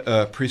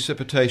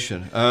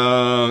precipitation.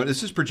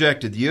 This is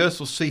projected. The U.S.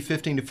 will see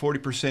 15 to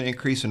 40%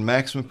 increase in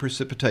maximum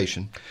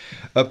precipitation,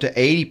 up to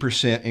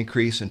 80%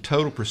 increase in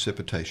total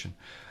precipitation.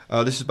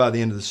 This is by the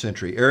end of the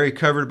century. Area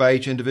covered by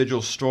each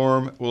individual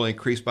storm will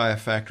increase by a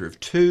factor of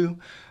 2.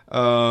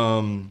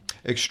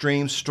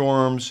 Extreme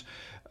storms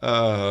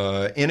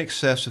in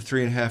excess of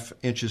 3.5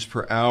 inches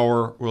per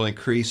hour will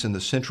increase in the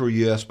central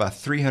U.S. by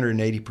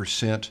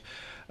 380%.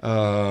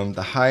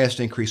 The highest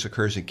increase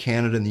occurs in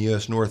Canada and the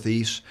U.S.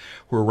 Northeast,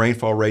 where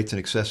rainfall rates in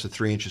excess of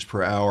 3 inches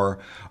per hour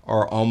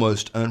are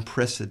almost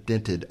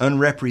unrepresented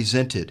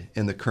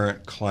in the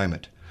current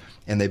climate,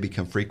 and they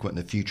become frequent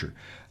in the future.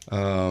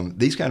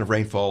 These kind of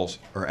rainfalls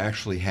are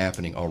actually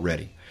happening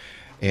already,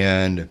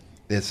 and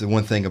it's the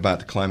one thing about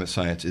the climate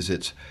science is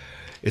it's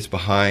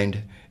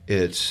behind,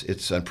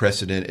 it's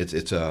unprecedented,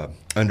 it's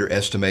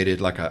underestimated,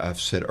 like I've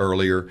said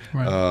earlier.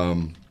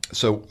 Right.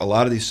 So a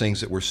lot of these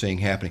things that we're seeing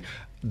happening,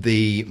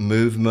 the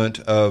movement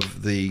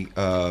of the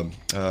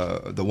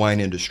wine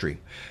industry,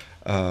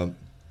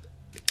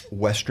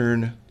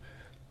 Western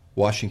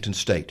Washington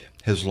State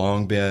has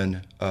long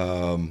been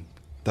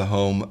the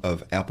home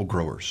of apple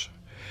growers.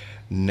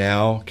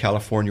 Now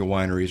California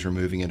wineries are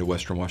moving into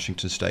Western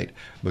Washington State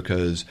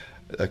because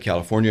the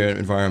California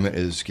environment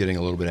is getting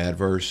a little bit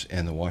adverse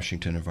and the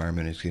Washington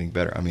environment is getting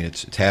better. I mean,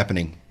 it's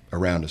happening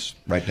around us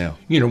right now.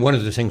 One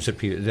of the things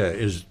that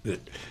is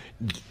that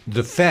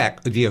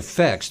the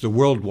effects, the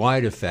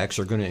worldwide effects,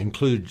 are going to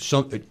include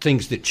some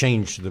things that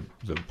change the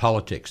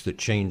politics, that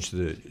change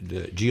the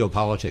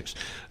geopolitics,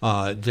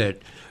 that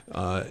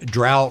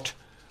drought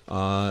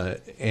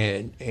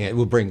and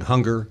will bring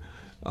hunger,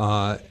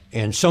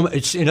 and some.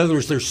 It's in other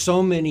words, there's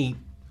so many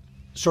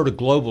sort of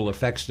global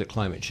effects that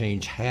climate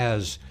change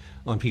has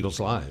on people's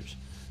lives.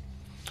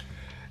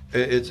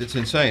 It's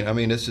insane. I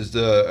mean, this is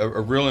a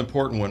real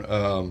important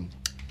one.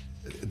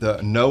 The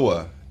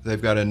NOAA,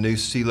 they've got a new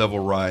sea level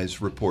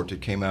rise report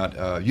that came out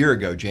a year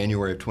ago,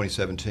 January of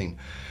 2017.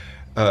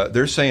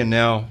 They're saying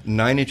now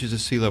 9 inches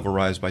of sea level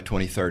rise by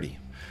 2030.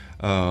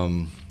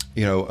 In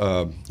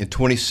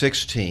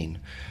 2016,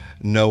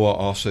 NOAA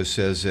also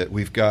says that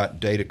we've got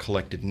data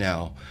collected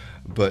now,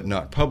 but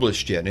not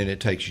published yet, and it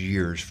takes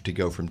years to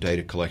go from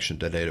data collection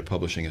to data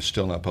publishing. It's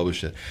still not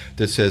published yet.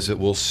 That says that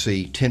we'll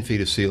see 10 feet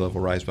of sea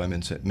level rise by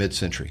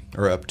mid-century,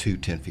 or up to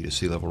 10 feet of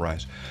sea level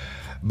rise.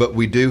 But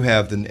we do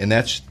have, and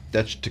that's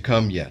to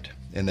come yet,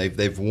 and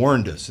they've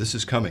warned us this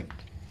is coming.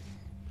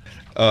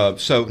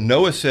 So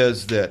NOAA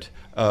says that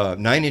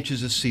 9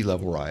 inches of sea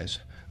level rise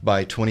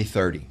by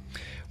 2030.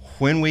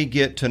 When we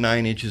get to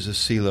 9 inches of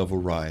sea level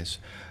rise,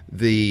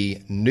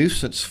 the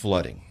nuisance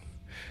flooding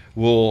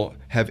will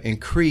have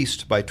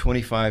increased by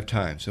 25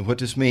 times. And what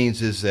this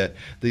means is that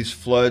these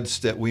floods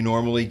that we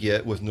normally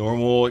get with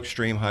normal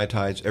extreme high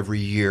tides every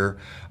year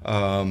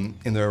in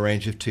the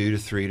range of 2 to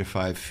 3 to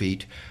 5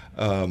 feet,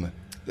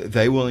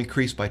 they will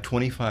increase by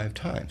 25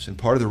 times. And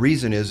part of the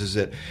reason is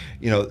that,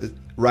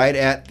 right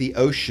at the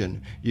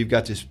ocean, you've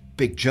got this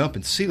big jump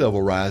in sea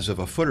level rise of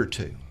a foot or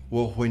two.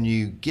 Well, when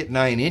you get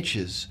 9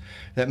 inches,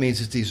 that means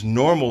that these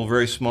normal,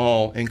 very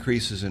small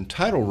increases in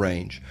tidal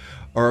range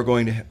are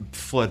going to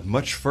flood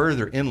much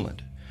further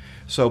inland.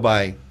 So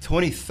by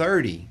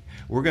 2030,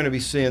 we're going to be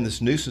seeing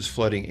this nuisance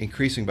flooding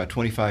increasing by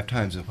 25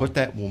 times. And what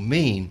that will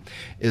mean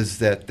is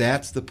that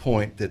that's the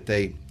point that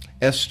they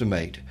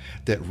estimate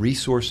that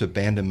resource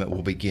abandonment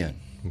will begin.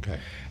 Okay.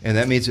 And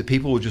that means that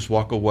people will just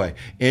walk away.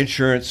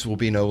 Insurance will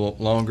be no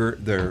longer,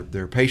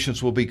 their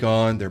patients will be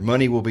gone, their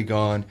money will be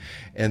gone,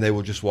 and they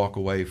will just walk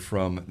away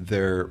from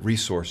their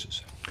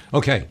resources.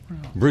 Okay,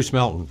 Bruce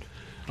Melton.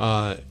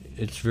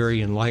 It's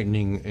very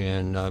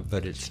enlightening,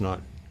 but it's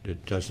not.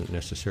 It doesn't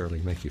necessarily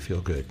make you feel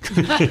good.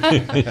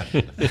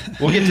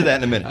 We'll get to that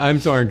in a minute. I'm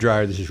Thorne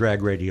Dreyer. This is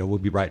Rag Radio. We'll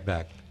be right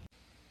back.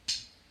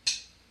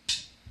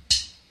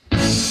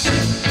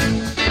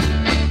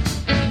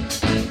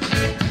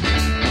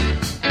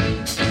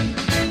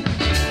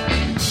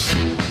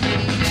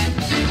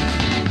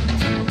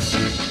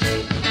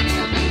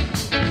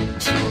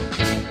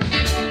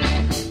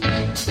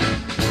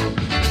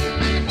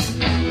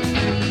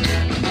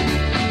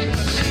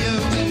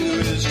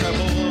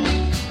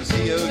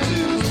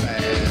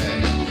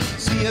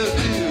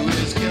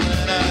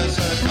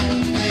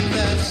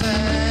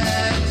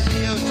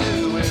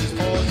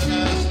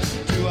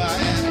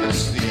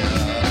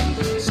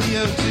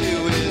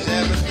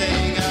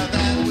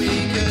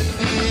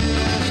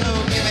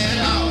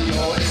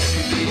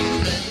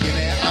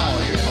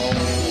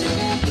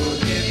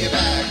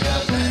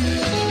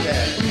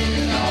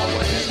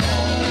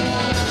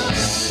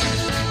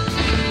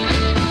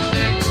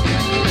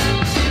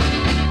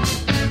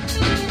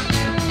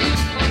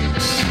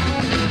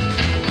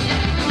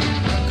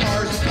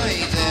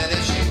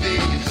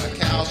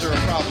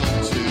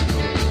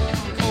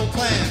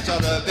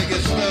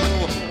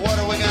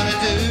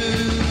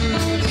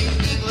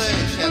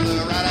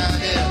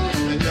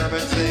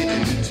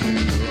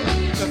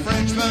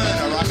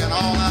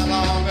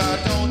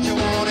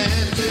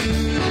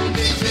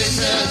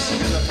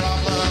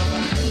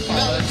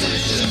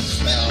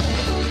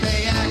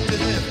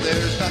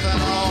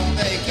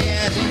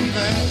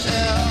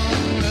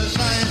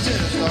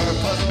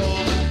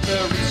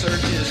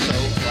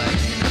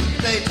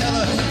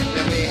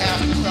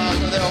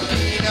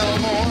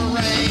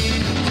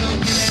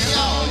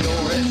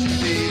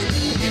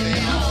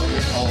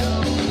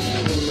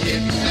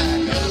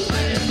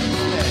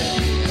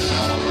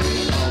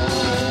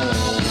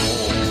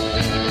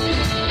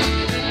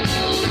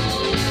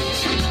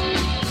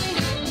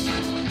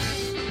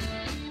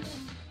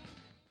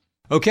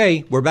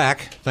 Okay, we're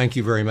back. Thank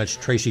you very much,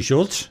 Tracy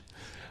Schultz.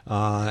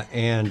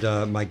 And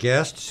my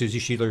guest, Susie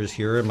Sheeler, is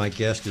here, and my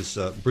guest is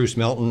Bruce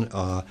Melton,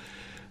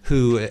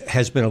 who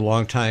has been a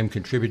longtime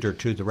contributor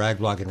to the Rag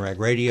Blog and Rag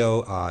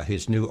Radio.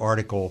 His new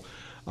article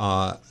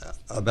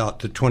about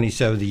the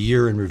 27th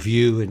year in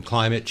review in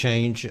climate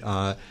change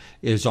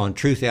is on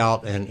Truth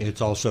Out, and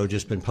it's also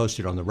just been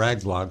posted on the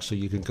Rag Blog, so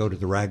you can go to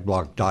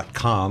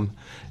theragblog.com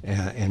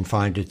and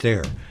find it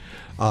there.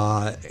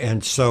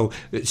 And so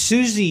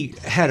Susie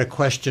had a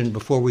question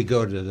before we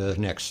go to the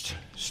next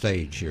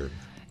stage here.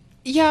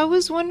 Yeah, I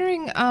was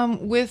wondering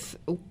with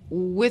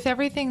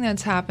everything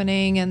that's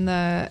happening in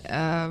the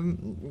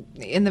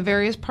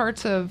various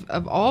parts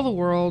of all the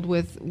world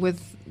with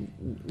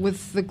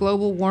the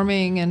global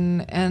warming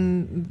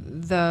and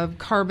the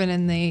carbon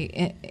in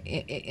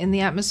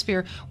the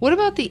atmosphere. What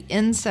about the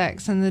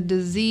insects and the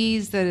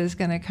disease that is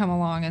going to come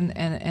along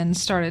and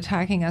start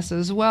attacking us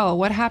as well?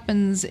 What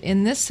happens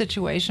in this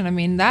situation? I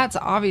mean, that's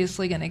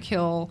obviously going to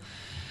kill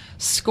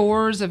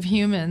scores of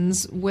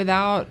humans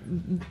without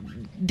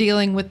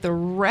dealing with the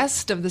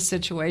rest of the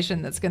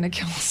situation that's going to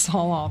kill us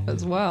all off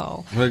as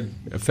well.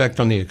 Effect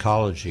on the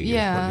ecology.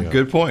 Yeah.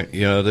 Good point.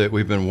 You know, that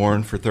we've been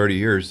warned for 30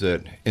 years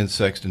that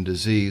insects and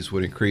disease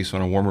would increase on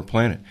a warmer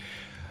planet.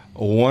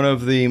 One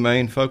of the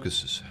main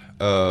focuses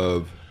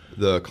of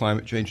the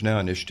Climate Change Now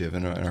initiative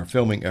and our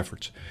filming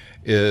efforts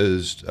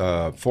is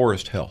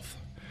forest health.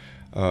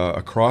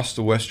 Across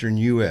the western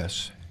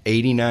U.S.,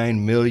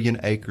 89 million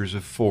acres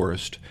of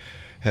forest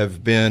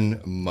have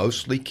been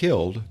mostly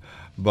killed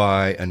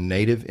by a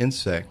native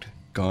insect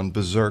gone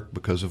berserk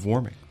because of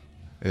warming.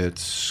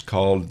 It's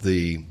called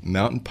the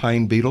mountain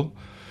pine beetle,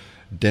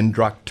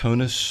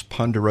 Dendroctonus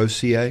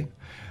ponderosae.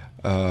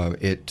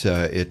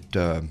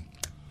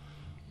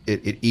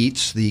 It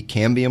eats the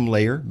cambium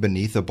layer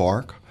beneath the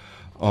bark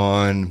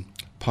on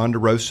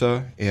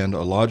ponderosa and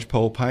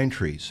lodgepole pine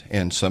trees,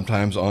 and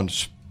sometimes on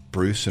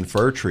spruce and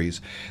fir trees.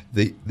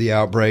 The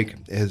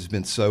outbreak has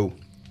been so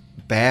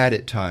bad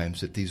at times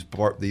that these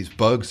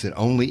bugs that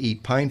only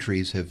eat pine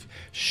trees have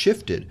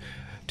shifted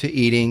to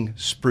eating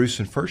spruce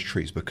and fir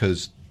trees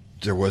because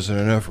there wasn't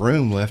enough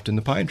room left in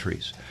the pine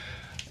trees.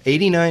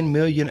 89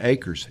 million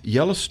acres.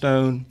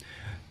 Yellowstone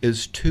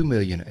is 2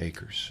 million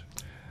acres.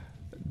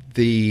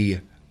 The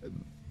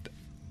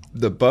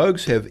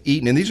bugs have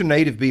eaten, and these are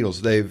native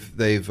beetles. They're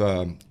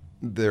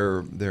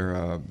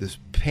this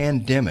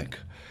pandemic.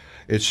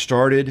 It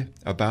started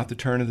about the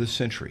turn of the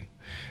century,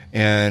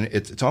 and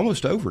it's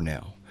almost over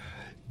now,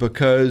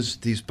 because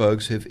these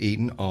bugs have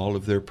eaten all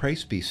of their prey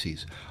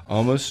species.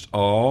 Almost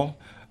all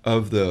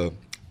of the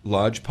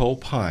lodgepole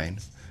pine,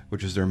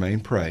 which is their main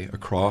prey,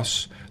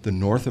 across the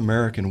North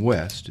American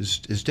West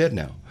is dead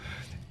now.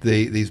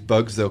 These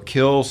bugs, they'll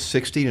kill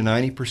 60 to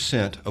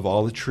 90% of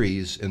all the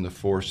trees in the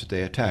forest that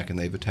they attack, and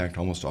they've attacked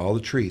almost all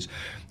the trees.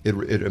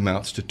 It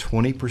amounts to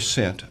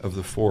 20% of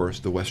the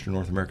forest, the western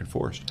North American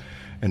forest,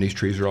 and these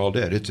trees are all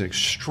dead. It's an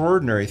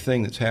extraordinary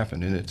thing that's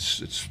happened, and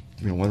it's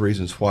one of the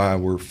reasons why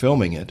we're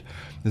filming it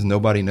is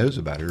nobody knows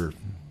about it, or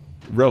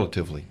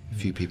relatively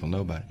few people know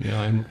about it.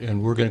 Yeah,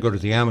 and we're going to go to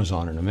the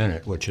Amazon in a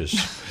minute, which is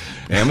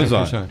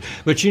Amazon.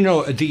 But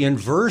the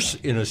inverse,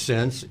 in a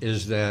sense,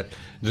 is that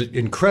the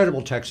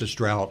incredible Texas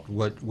drought.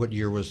 What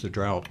year was the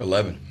drought?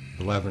 11.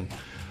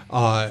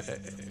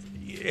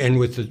 And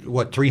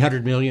with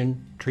 300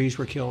 million trees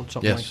were killed,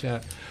 something Yes.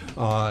 like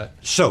that.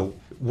 So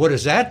what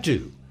does that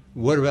do?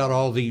 What about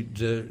all the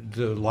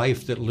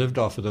life that lived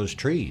off of those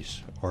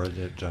trees, or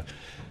that?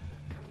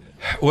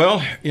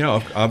 Well,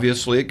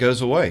 obviously it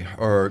goes away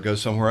or it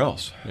goes somewhere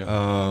else.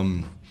 Yeah.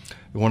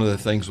 One of the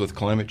things with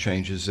climate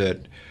change is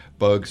that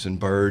bugs and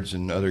birds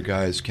and other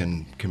guys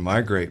can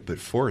migrate, but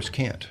forests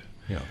can't.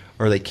 Yeah.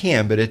 Or they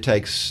can, but it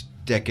takes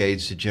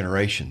decades to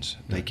generations.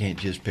 They can't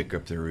just pick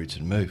up their roots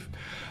and move.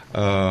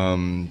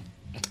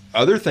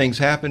 Other things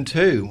happen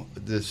too.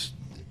 This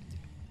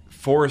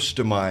forest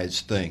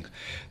demise thing.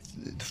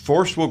 The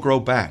forest will grow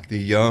back. The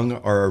young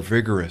are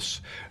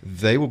vigorous.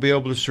 They will be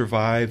able to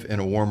survive in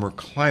a warmer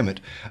climate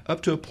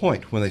up to a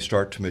point. When they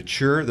start to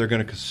mature, they're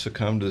going to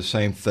succumb to the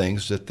same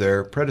things that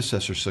their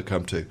predecessors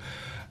succumbed to.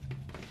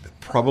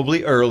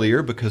 Probably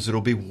earlier, because it'll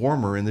be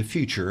warmer in the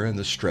future and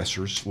the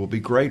stressors will be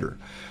greater.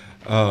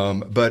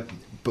 But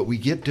we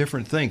get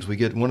different things. We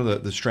get one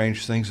of the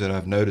strange things that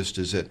I've noticed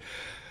is that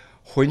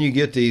when you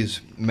get these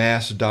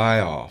mass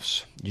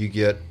die-offs, you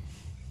get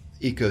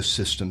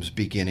ecosystems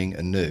beginning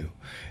anew,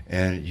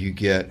 and you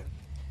get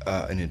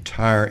an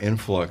entire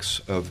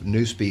influx of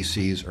new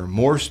species or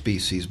more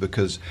species,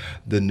 because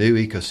the new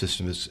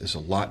ecosystem is a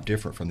lot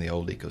different from the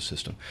old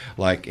ecosystem.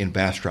 Like in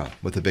Bastrop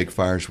with the big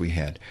fires we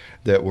had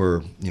that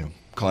were,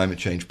 climate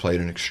change played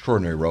an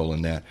extraordinary role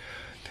in that.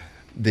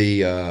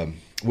 The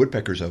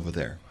woodpeckers over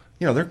there,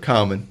 they're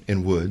common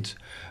in woods,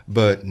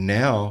 but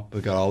now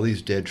we've got all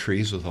these dead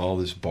trees with all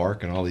this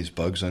bark and all these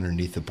bugs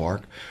underneath the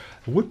bark.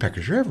 The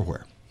woodpeckers are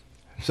everywhere.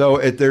 So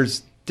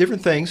there's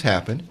different things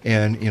happen,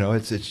 and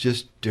it's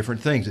just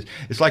different things.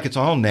 It's like it's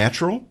all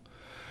natural,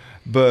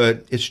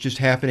 but it's just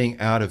happening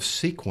out of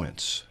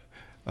sequence.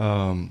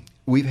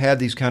 We've had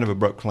these kind of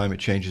abrupt climate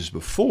changes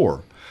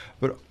before,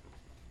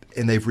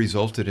 and they've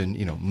resulted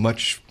in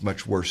much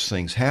worse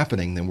things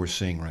happening than we're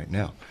seeing right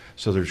now.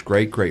 So there's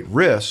great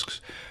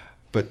risks,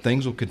 but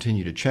things will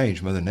continue to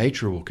change. Mother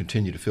Nature will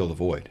continue to fill the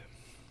void.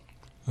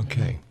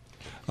 Okay.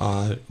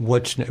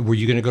 Were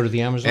you going to go to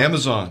the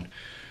Amazon?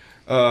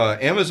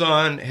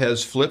 Amazon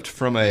has flipped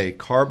from a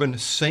carbon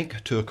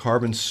sink to a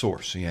carbon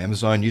source.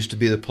 Amazon used to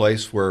be the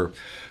place where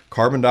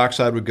carbon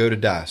dioxide would go to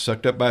die,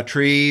 sucked up by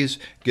trees,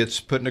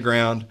 gets put in the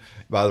ground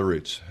by the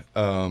roots.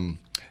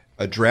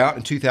 A drought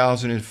in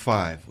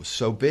 2005 was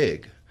so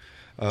big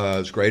It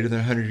was greater than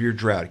a 100-year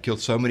drought. It killed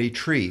so many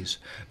trees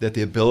that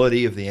the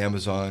ability of the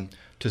Amazon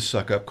to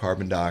suck up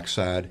carbon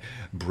dioxide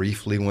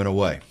briefly went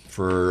away.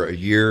 For a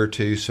year or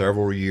two,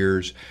 several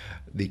years,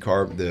 the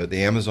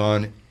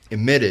Amazon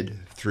emitted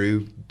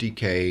through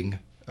decaying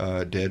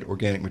dead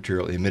organic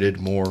material, emitted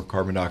more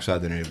carbon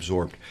dioxide than it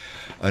absorbed.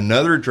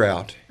 Another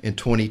drought in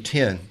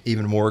 2010,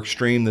 even more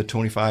extreme, the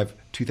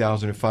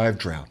 2005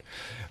 drought,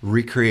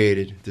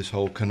 recreated this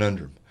whole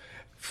conundrum,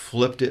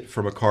 flipped it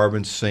from a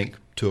carbon sink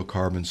to a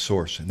carbon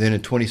source. And then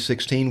in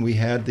 2016, we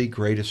had the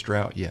greatest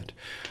drought yet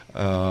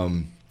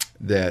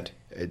that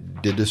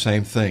did the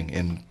same thing.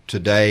 And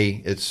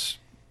today, it's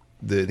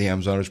the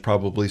Amazon is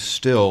probably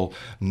still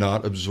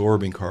not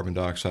absorbing carbon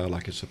dioxide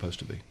like it's supposed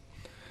to be.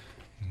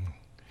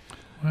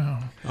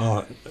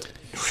 Wow.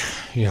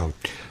 You know,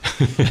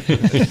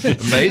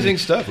 amazing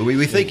stuff.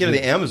 We think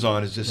the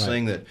Amazon is this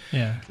thing that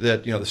Yeah.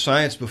 the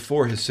science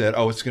before has said,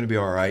 oh, it's going to be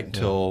all right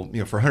until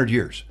for 100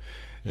 years.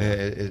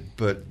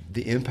 But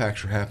the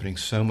impacts are happening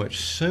so much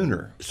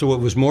sooner. so it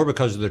was more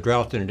because of the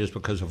drought than it is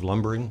because of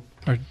lumbering,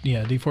 Or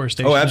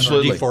deforestation. Oh,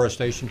 absolutely.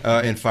 deforestation.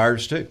 And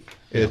fires too.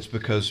 It's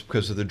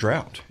because of the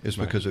drought. It's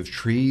because of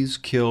trees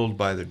killed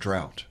by the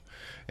drought.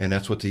 And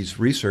that's what these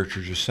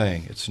researchers are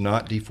saying. It's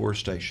not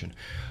deforestation.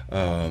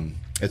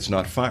 It's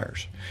not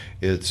fires.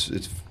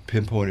 It's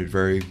pinpointed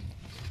very,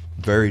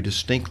 very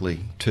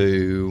distinctly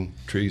to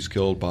trees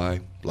killed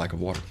by lack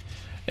of water.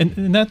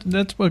 And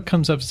that's what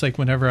comes up. It's like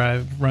whenever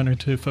I run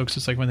into folks,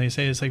 it's like when they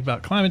say it's like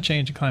about climate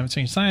change and climate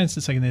change science,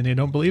 it's like and they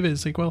don't believe it.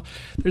 It's like, well,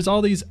 there's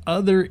all these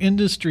other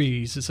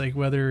industries. It's like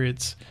whether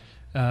it's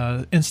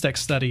insect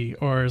study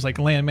or it's like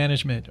land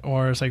management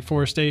or it's like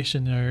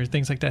forestation or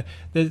things like that,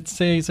 that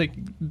say it's like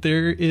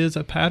there is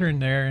a pattern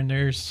there and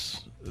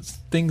there's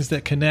things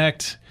that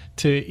connect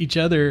to each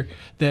other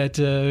that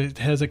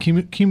has a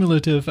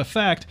cumulative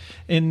effect.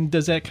 And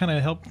does that kind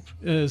of help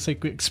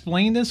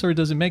explain this, or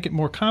does it make it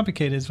more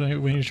complicated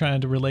when you're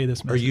trying to relay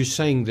this message? Are you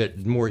saying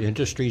that more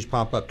industries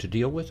pop up to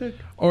deal with it?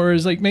 Or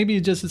is like maybe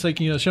it's like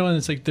showing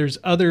it's like there's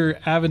other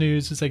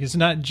avenues. It's like it's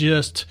not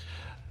just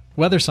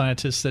weather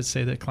scientists that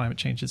say that climate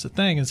change is a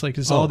thing. It's like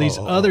there's all these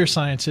other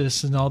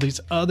scientists and all these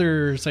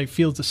other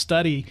fields of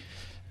study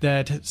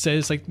that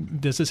says like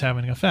this is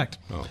having an effect.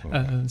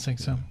 And it's like,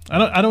 so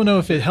I don't know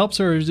if it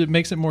helps or it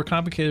makes it more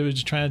complicated. We're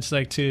just trying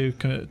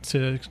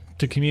to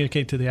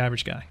communicate to the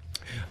average guy.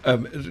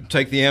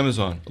 Take the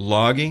Amazon.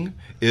 Logging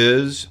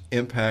is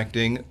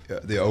impacting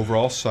the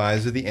overall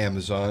size of the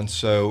Amazon,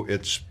 so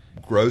its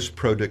gross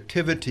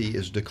productivity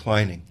is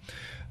declining.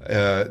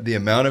 The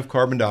amount of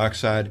carbon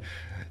dioxide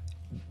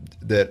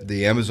that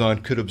the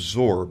Amazon could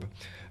absorb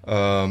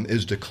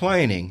is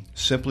declining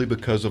simply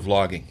because of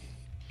logging.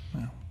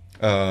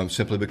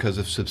 Simply because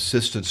of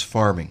subsistence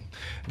farming.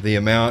 The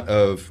amount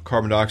of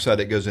carbon dioxide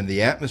that goes into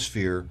the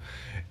atmosphere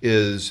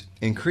is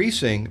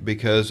increasing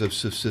because of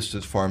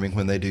subsistence farming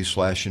when they do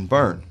slash and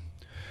burn.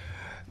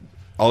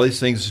 All these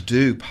things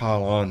do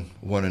pile on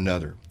one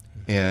another.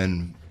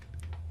 And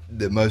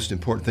the most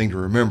important thing to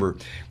remember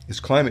is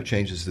climate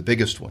change is the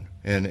biggest one.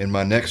 And in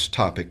my next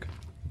topic,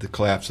 the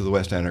collapse of the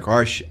West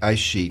Antarctic ice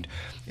sheet,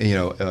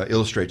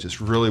 illustrates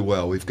this really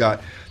well. We've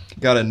got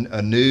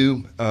a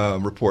new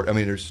report. I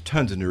mean, there's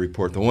tons of new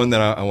reports. The one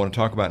that I want to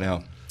talk about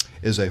now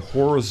is a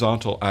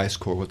horizontal ice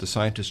core, what the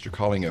scientists are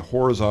calling a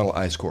horizontal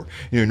ice core.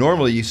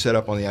 Normally you set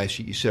up on the ice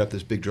sheet, you set up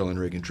this big drilling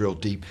rig and drill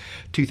deep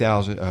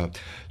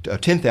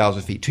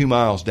 10,000 feet, 2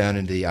 miles down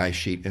into the ice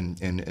sheet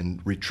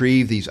and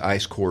retrieve these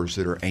ice cores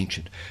that are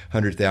ancient,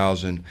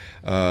 100,000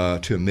 to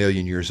 1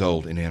 million years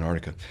old in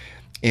Antarctica.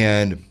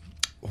 And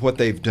what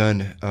they've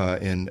done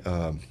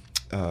on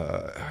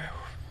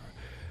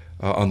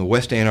the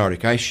West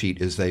Antarctic ice sheet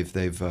is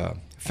they've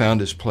found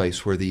this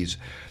place where these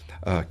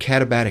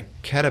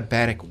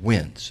katabatic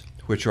winds,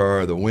 which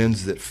are the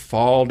winds that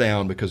fall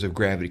down because of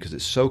gravity, because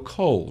it's so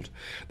cold,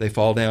 they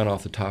fall down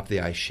off the top of the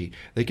ice sheet.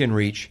 They can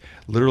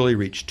literally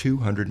reach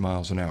 200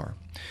 miles an hour.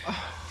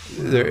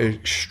 They're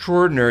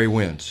extraordinary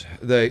winds.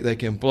 They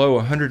can blow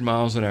 100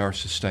 miles an hour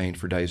sustained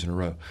for days in a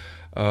row.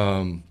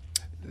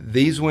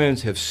 These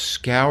winds have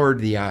scoured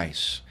the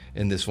ice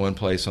in this one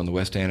place on the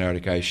West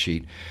Antarctic ice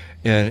sheet,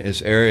 in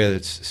this area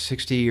that's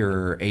 60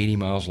 or 80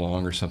 miles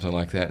long or something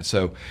like that.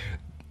 So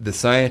the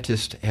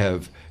scientists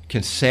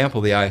can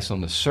sample the ice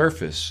on the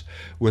surface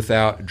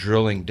without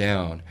drilling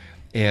down.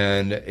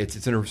 And it's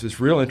in this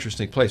real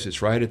interesting place.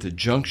 It's right at the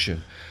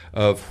junction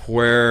of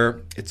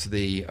where it's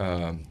the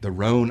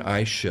Rhone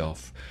ice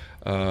shelf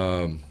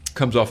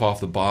comes off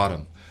the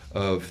bottom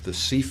of the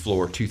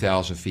seafloor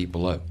 2,000 feet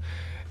below.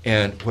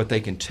 And what they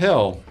can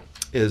tell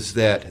is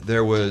that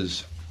there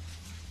was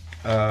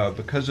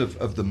because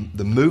of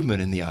the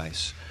movement in the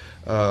ice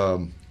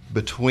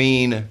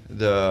between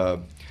it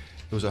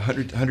was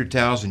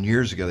 100,000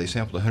 years ago. They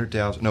sampled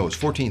 100,000. No, it was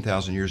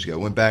 14,000 years ago. It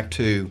went back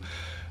to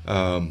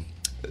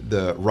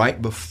the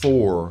right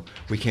before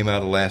we came out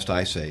of the last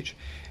ice age,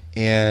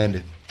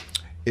 and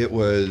it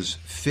was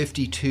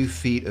 52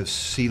 feet of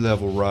sea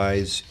level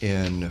rise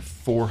in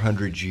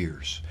 400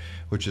 years,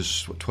 which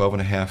is 12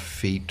 and a half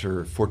feet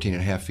or 14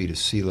 and a half feet of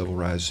sea level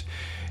rise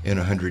in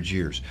 100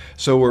 years.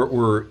 So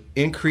we're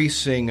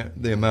increasing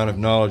the amount of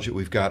knowledge that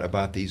we've got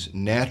about these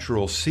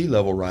natural sea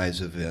level rise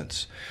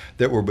events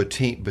that were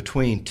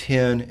between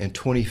 10 and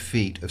 20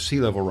 feet of sea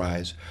level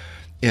rise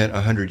in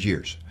 100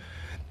 years.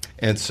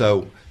 And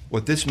so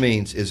what this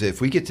means is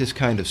if we get this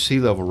kind of sea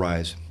level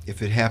rise,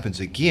 if it happens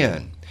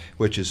again,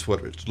 which is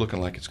what it's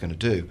looking like it's going to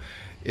do,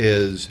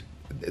 is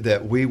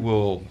that we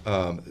will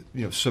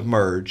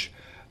submerge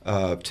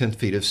 10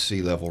 feet of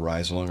sea level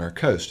rise along our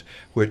coast,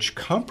 which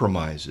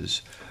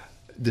compromises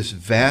this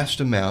vast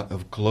amount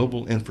of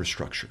global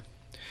infrastructure.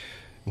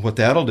 What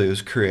that'll do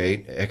is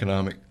create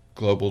economic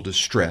global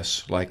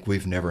distress like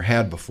we've never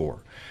had before.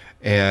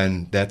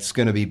 And that's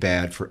going to be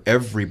bad for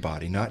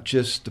everybody, not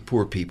just the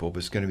poor people, but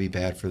it's going to be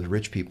bad for the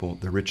rich people,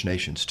 the rich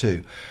nations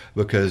too,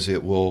 because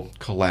it will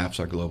collapse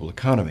our global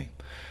economy.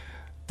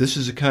 This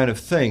is the kind of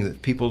thing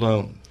that people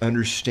don't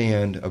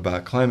understand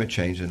about climate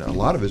change, and a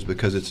lot of it is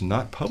because it's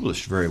not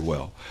published very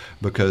well,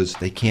 because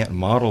they can't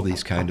model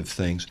these kind of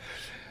things.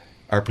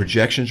 Our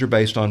projections are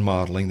based on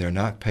modeling. They're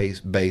not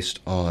based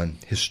on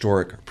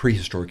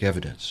prehistoric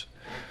evidence.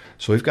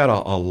 So we've got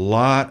a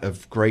lot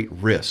of great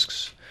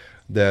risks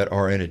that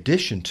are in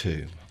addition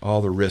to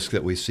all the risks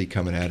that we see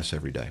coming at us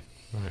every day.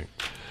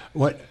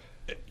 Right.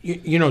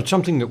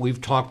 Something that we've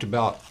talked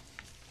about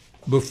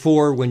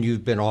before when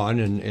you've been on,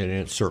 and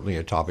it's certainly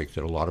a topic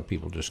that a lot of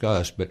people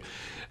discuss, but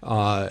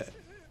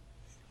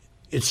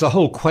it's the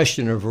whole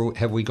question of,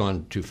 have we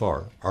gone too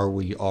far? Are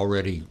we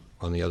already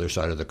on the other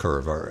side of the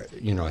curve? Or,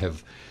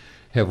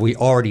 have we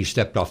already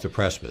stepped off the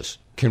precipice?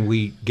 Can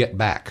we get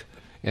back?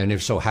 And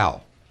if so,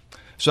 how?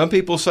 Some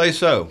people say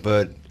so,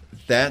 but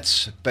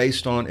that's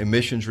based on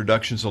emissions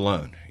reductions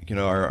alone.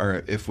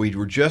 If we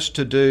were just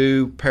to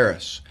do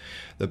Paris,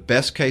 the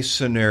best case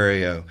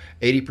scenario,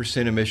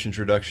 80% emissions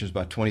reductions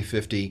by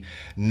 2050,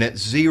 net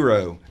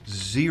zero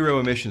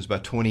emissions by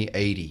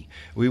 2080,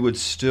 we would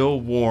still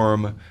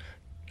warm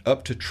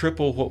up to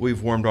triple what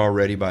we've warmed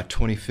already by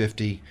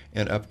 2050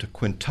 and up to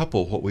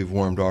quintuple what we've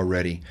warmed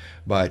already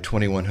by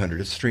 2100.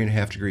 It's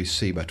 3.5 degrees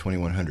C by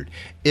 2100,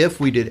 if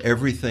we did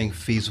everything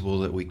feasible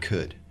that we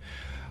could.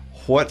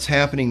 What's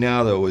happening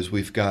now, though, is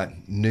we've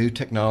got new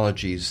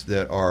technologies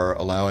that are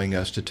allowing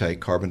us to take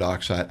carbon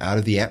dioxide out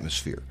of the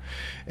atmosphere.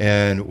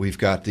 And we've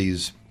got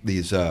these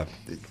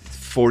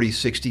 40,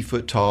 60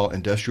 foot tall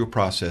industrial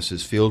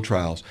processes, field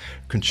trials,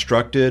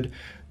 constructed,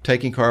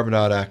 taking carbon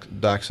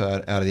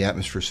dioxide out of the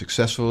atmosphere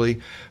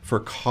successfully for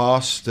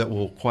costs that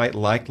will quite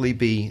likely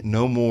be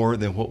no more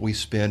than what we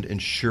spend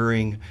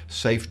ensuring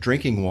safe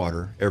drinking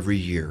water every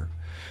year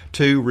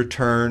to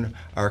return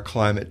our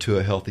climate to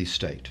a healthy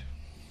state.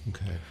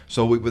 Okay.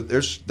 So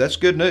that's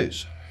good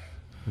news.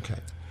 Okay.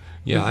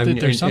 Yeah,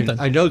 there's something.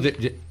 I know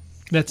that.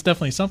 That's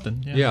definitely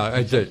something.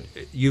 Yeah.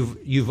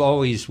 You've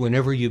always,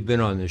 whenever you've been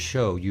on this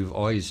show, you've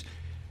always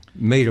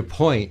made a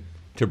point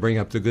to bring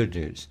up the good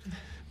news.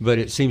 But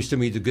it seems to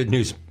me the good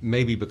news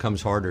maybe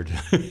becomes harder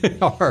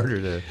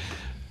to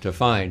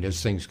find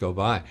as things go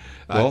by.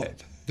 Well,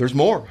 there's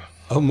more.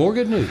 Oh, more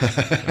good news.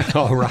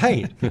 All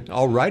right.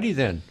 All righty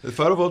then. The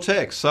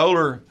photovoltaic,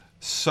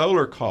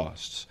 solar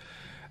costs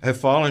have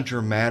fallen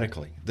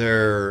dramatically.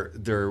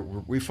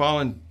 We've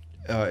fallen,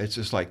 it's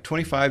just like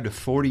 25 to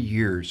 40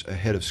 years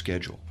ahead of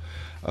schedule,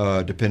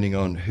 depending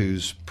on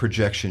whose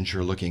projections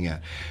you're looking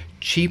at.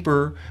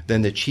 Cheaper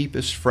than the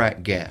cheapest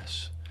frack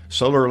gas.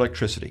 Solar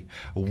electricity.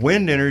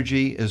 Wind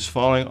energy is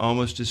falling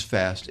almost as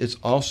fast. It's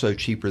also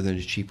cheaper than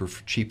the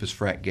cheapest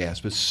frack gas.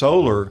 But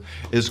solar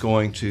is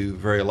going to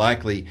very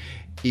likely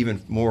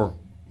even more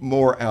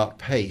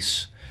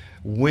outpace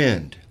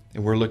wind.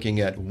 And we're looking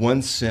at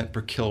 1 cent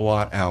per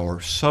kilowatt hour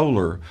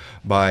solar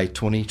by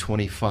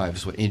 2025.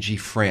 This is what Engie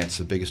France,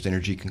 the biggest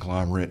energy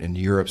conglomerate in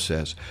Europe,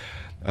 says.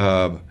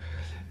 Frack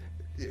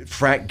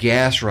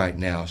gas right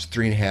now is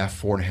 3.5,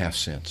 4.5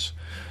 cents.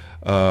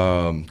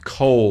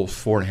 Coal,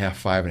 4.5,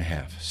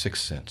 5.5,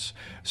 6 cents.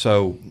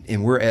 So,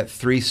 and we're at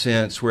 3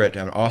 cents.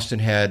 Austin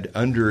had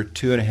under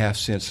 2.5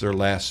 cents their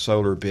last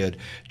solar bid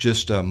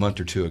just a month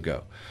or two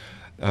ago.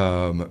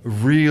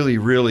 Really,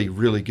 really,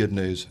 really good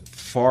news.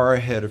 Far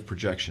ahead of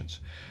projections.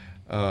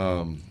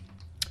 And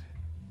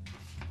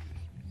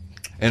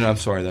I'm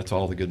sorry, that's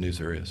all the good news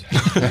there is.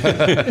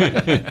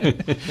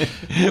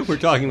 We're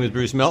talking with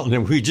Bruce Melton,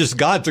 and we just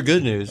got the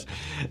good news.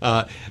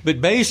 But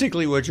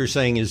basically what you're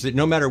saying is that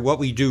no matter what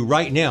we do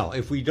right now,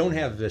 if we don't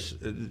have this,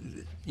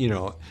 the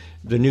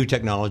new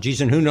technologies,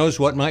 and who knows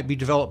what might be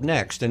developed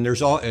next. And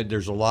there's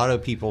a lot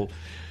of people,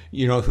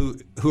 who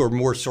are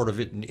more sort of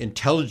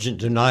intelligent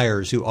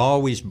deniers who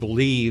always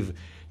believe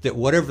that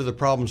whatever the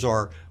problems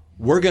are,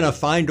 we're going to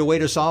find a way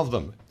to solve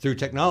them through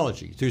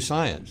technology, through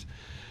science.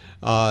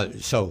 But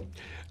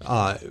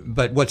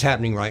what's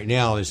happening right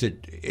now is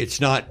that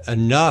it's not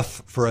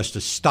enough for us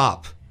to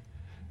stop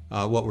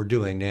what we're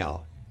doing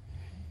now.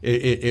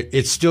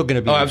 It's still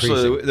going to be increasing.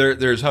 Absolutely.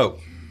 There's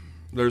hope.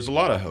 There's a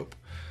lot of hope.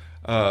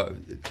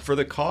 For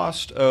the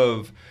cost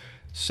of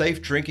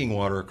safe drinking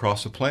water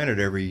across the planet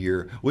every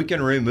year, we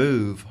can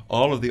remove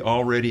all of the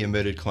already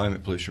emitted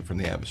climate pollution from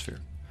the atmosphere.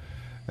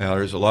 Now,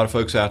 there's a lot of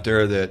folks out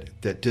there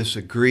that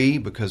disagree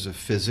because of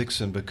physics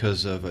and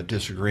because of a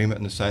disagreement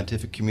in the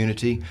scientific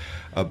community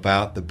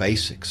about the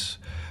basics.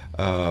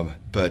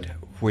 But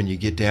when you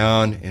get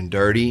down and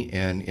dirty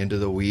and into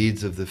the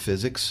weeds of the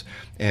physics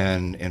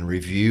and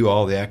review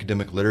all the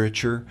academic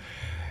literature,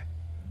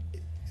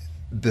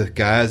 the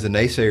guys, the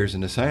naysayers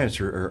in the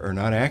science are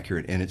not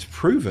accurate. And it's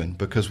proven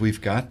because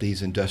we've got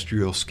these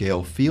industrial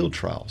scale field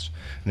trials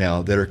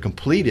now that are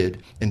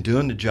completed and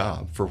doing the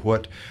job for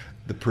what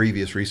the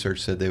previous research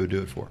said they would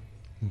do it for.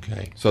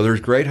 Okay. So there's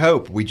great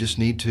hope. We just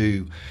need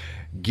to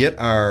get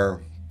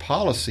our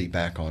policy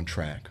back on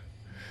track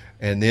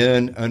and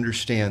then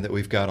understand that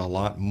we've got a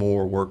lot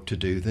more work to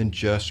do than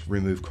just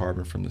remove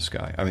carbon from the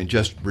sky. I mean,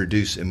 just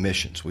reduce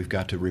emissions. We've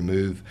got to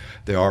remove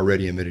the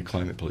already emitted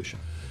climate pollution.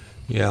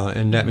 Yeah,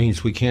 and that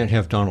means we can't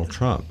have Donald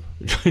Trump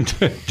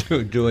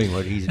doing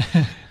what he's,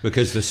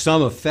 because the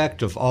sum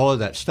effect of all of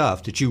that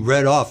stuff that you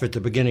read off at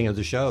the beginning of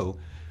the show,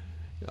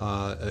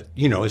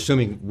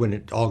 assuming when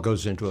it all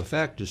goes into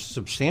effect, is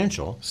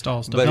substantial.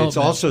 Stalls but development. it's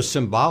also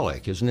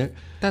symbolic, isn't it?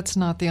 That's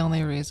not the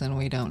only reason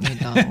we don't need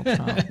Donald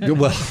Trump.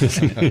 Well,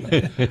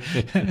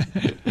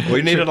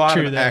 We need a lot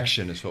True of that.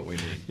 action is what we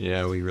need.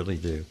 yeah, we really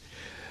do.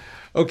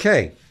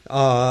 Okay.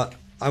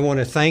 I want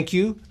to thank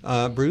you,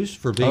 Bruce,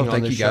 for being on the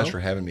show. Thank you guys for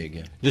having me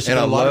again. This has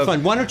been a lot of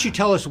fun. Why don't you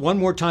tell us one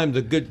more time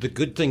the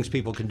good things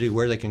people can do,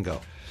 where they can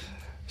go?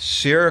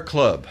 Sierra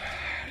Club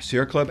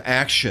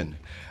Action.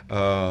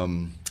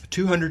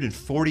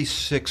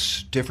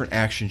 246 different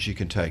actions you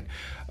can take.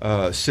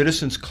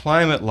 Citizens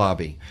Climate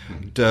Lobby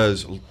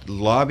does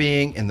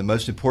lobbying, and the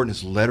most important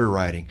is letter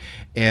writing.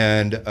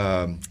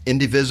 And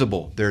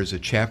Indivisible, there's a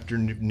chapter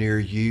near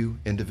you,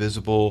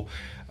 Indivisible.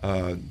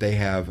 They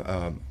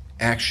have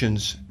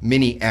actions,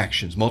 many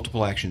actions,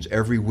 multiple actions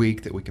every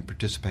week that we can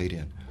participate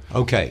in.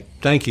 Okay.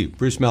 Thank you,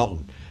 Bruce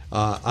Melton.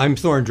 I'm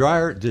Thorne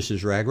Dreyer. This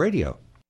is Rag Radio.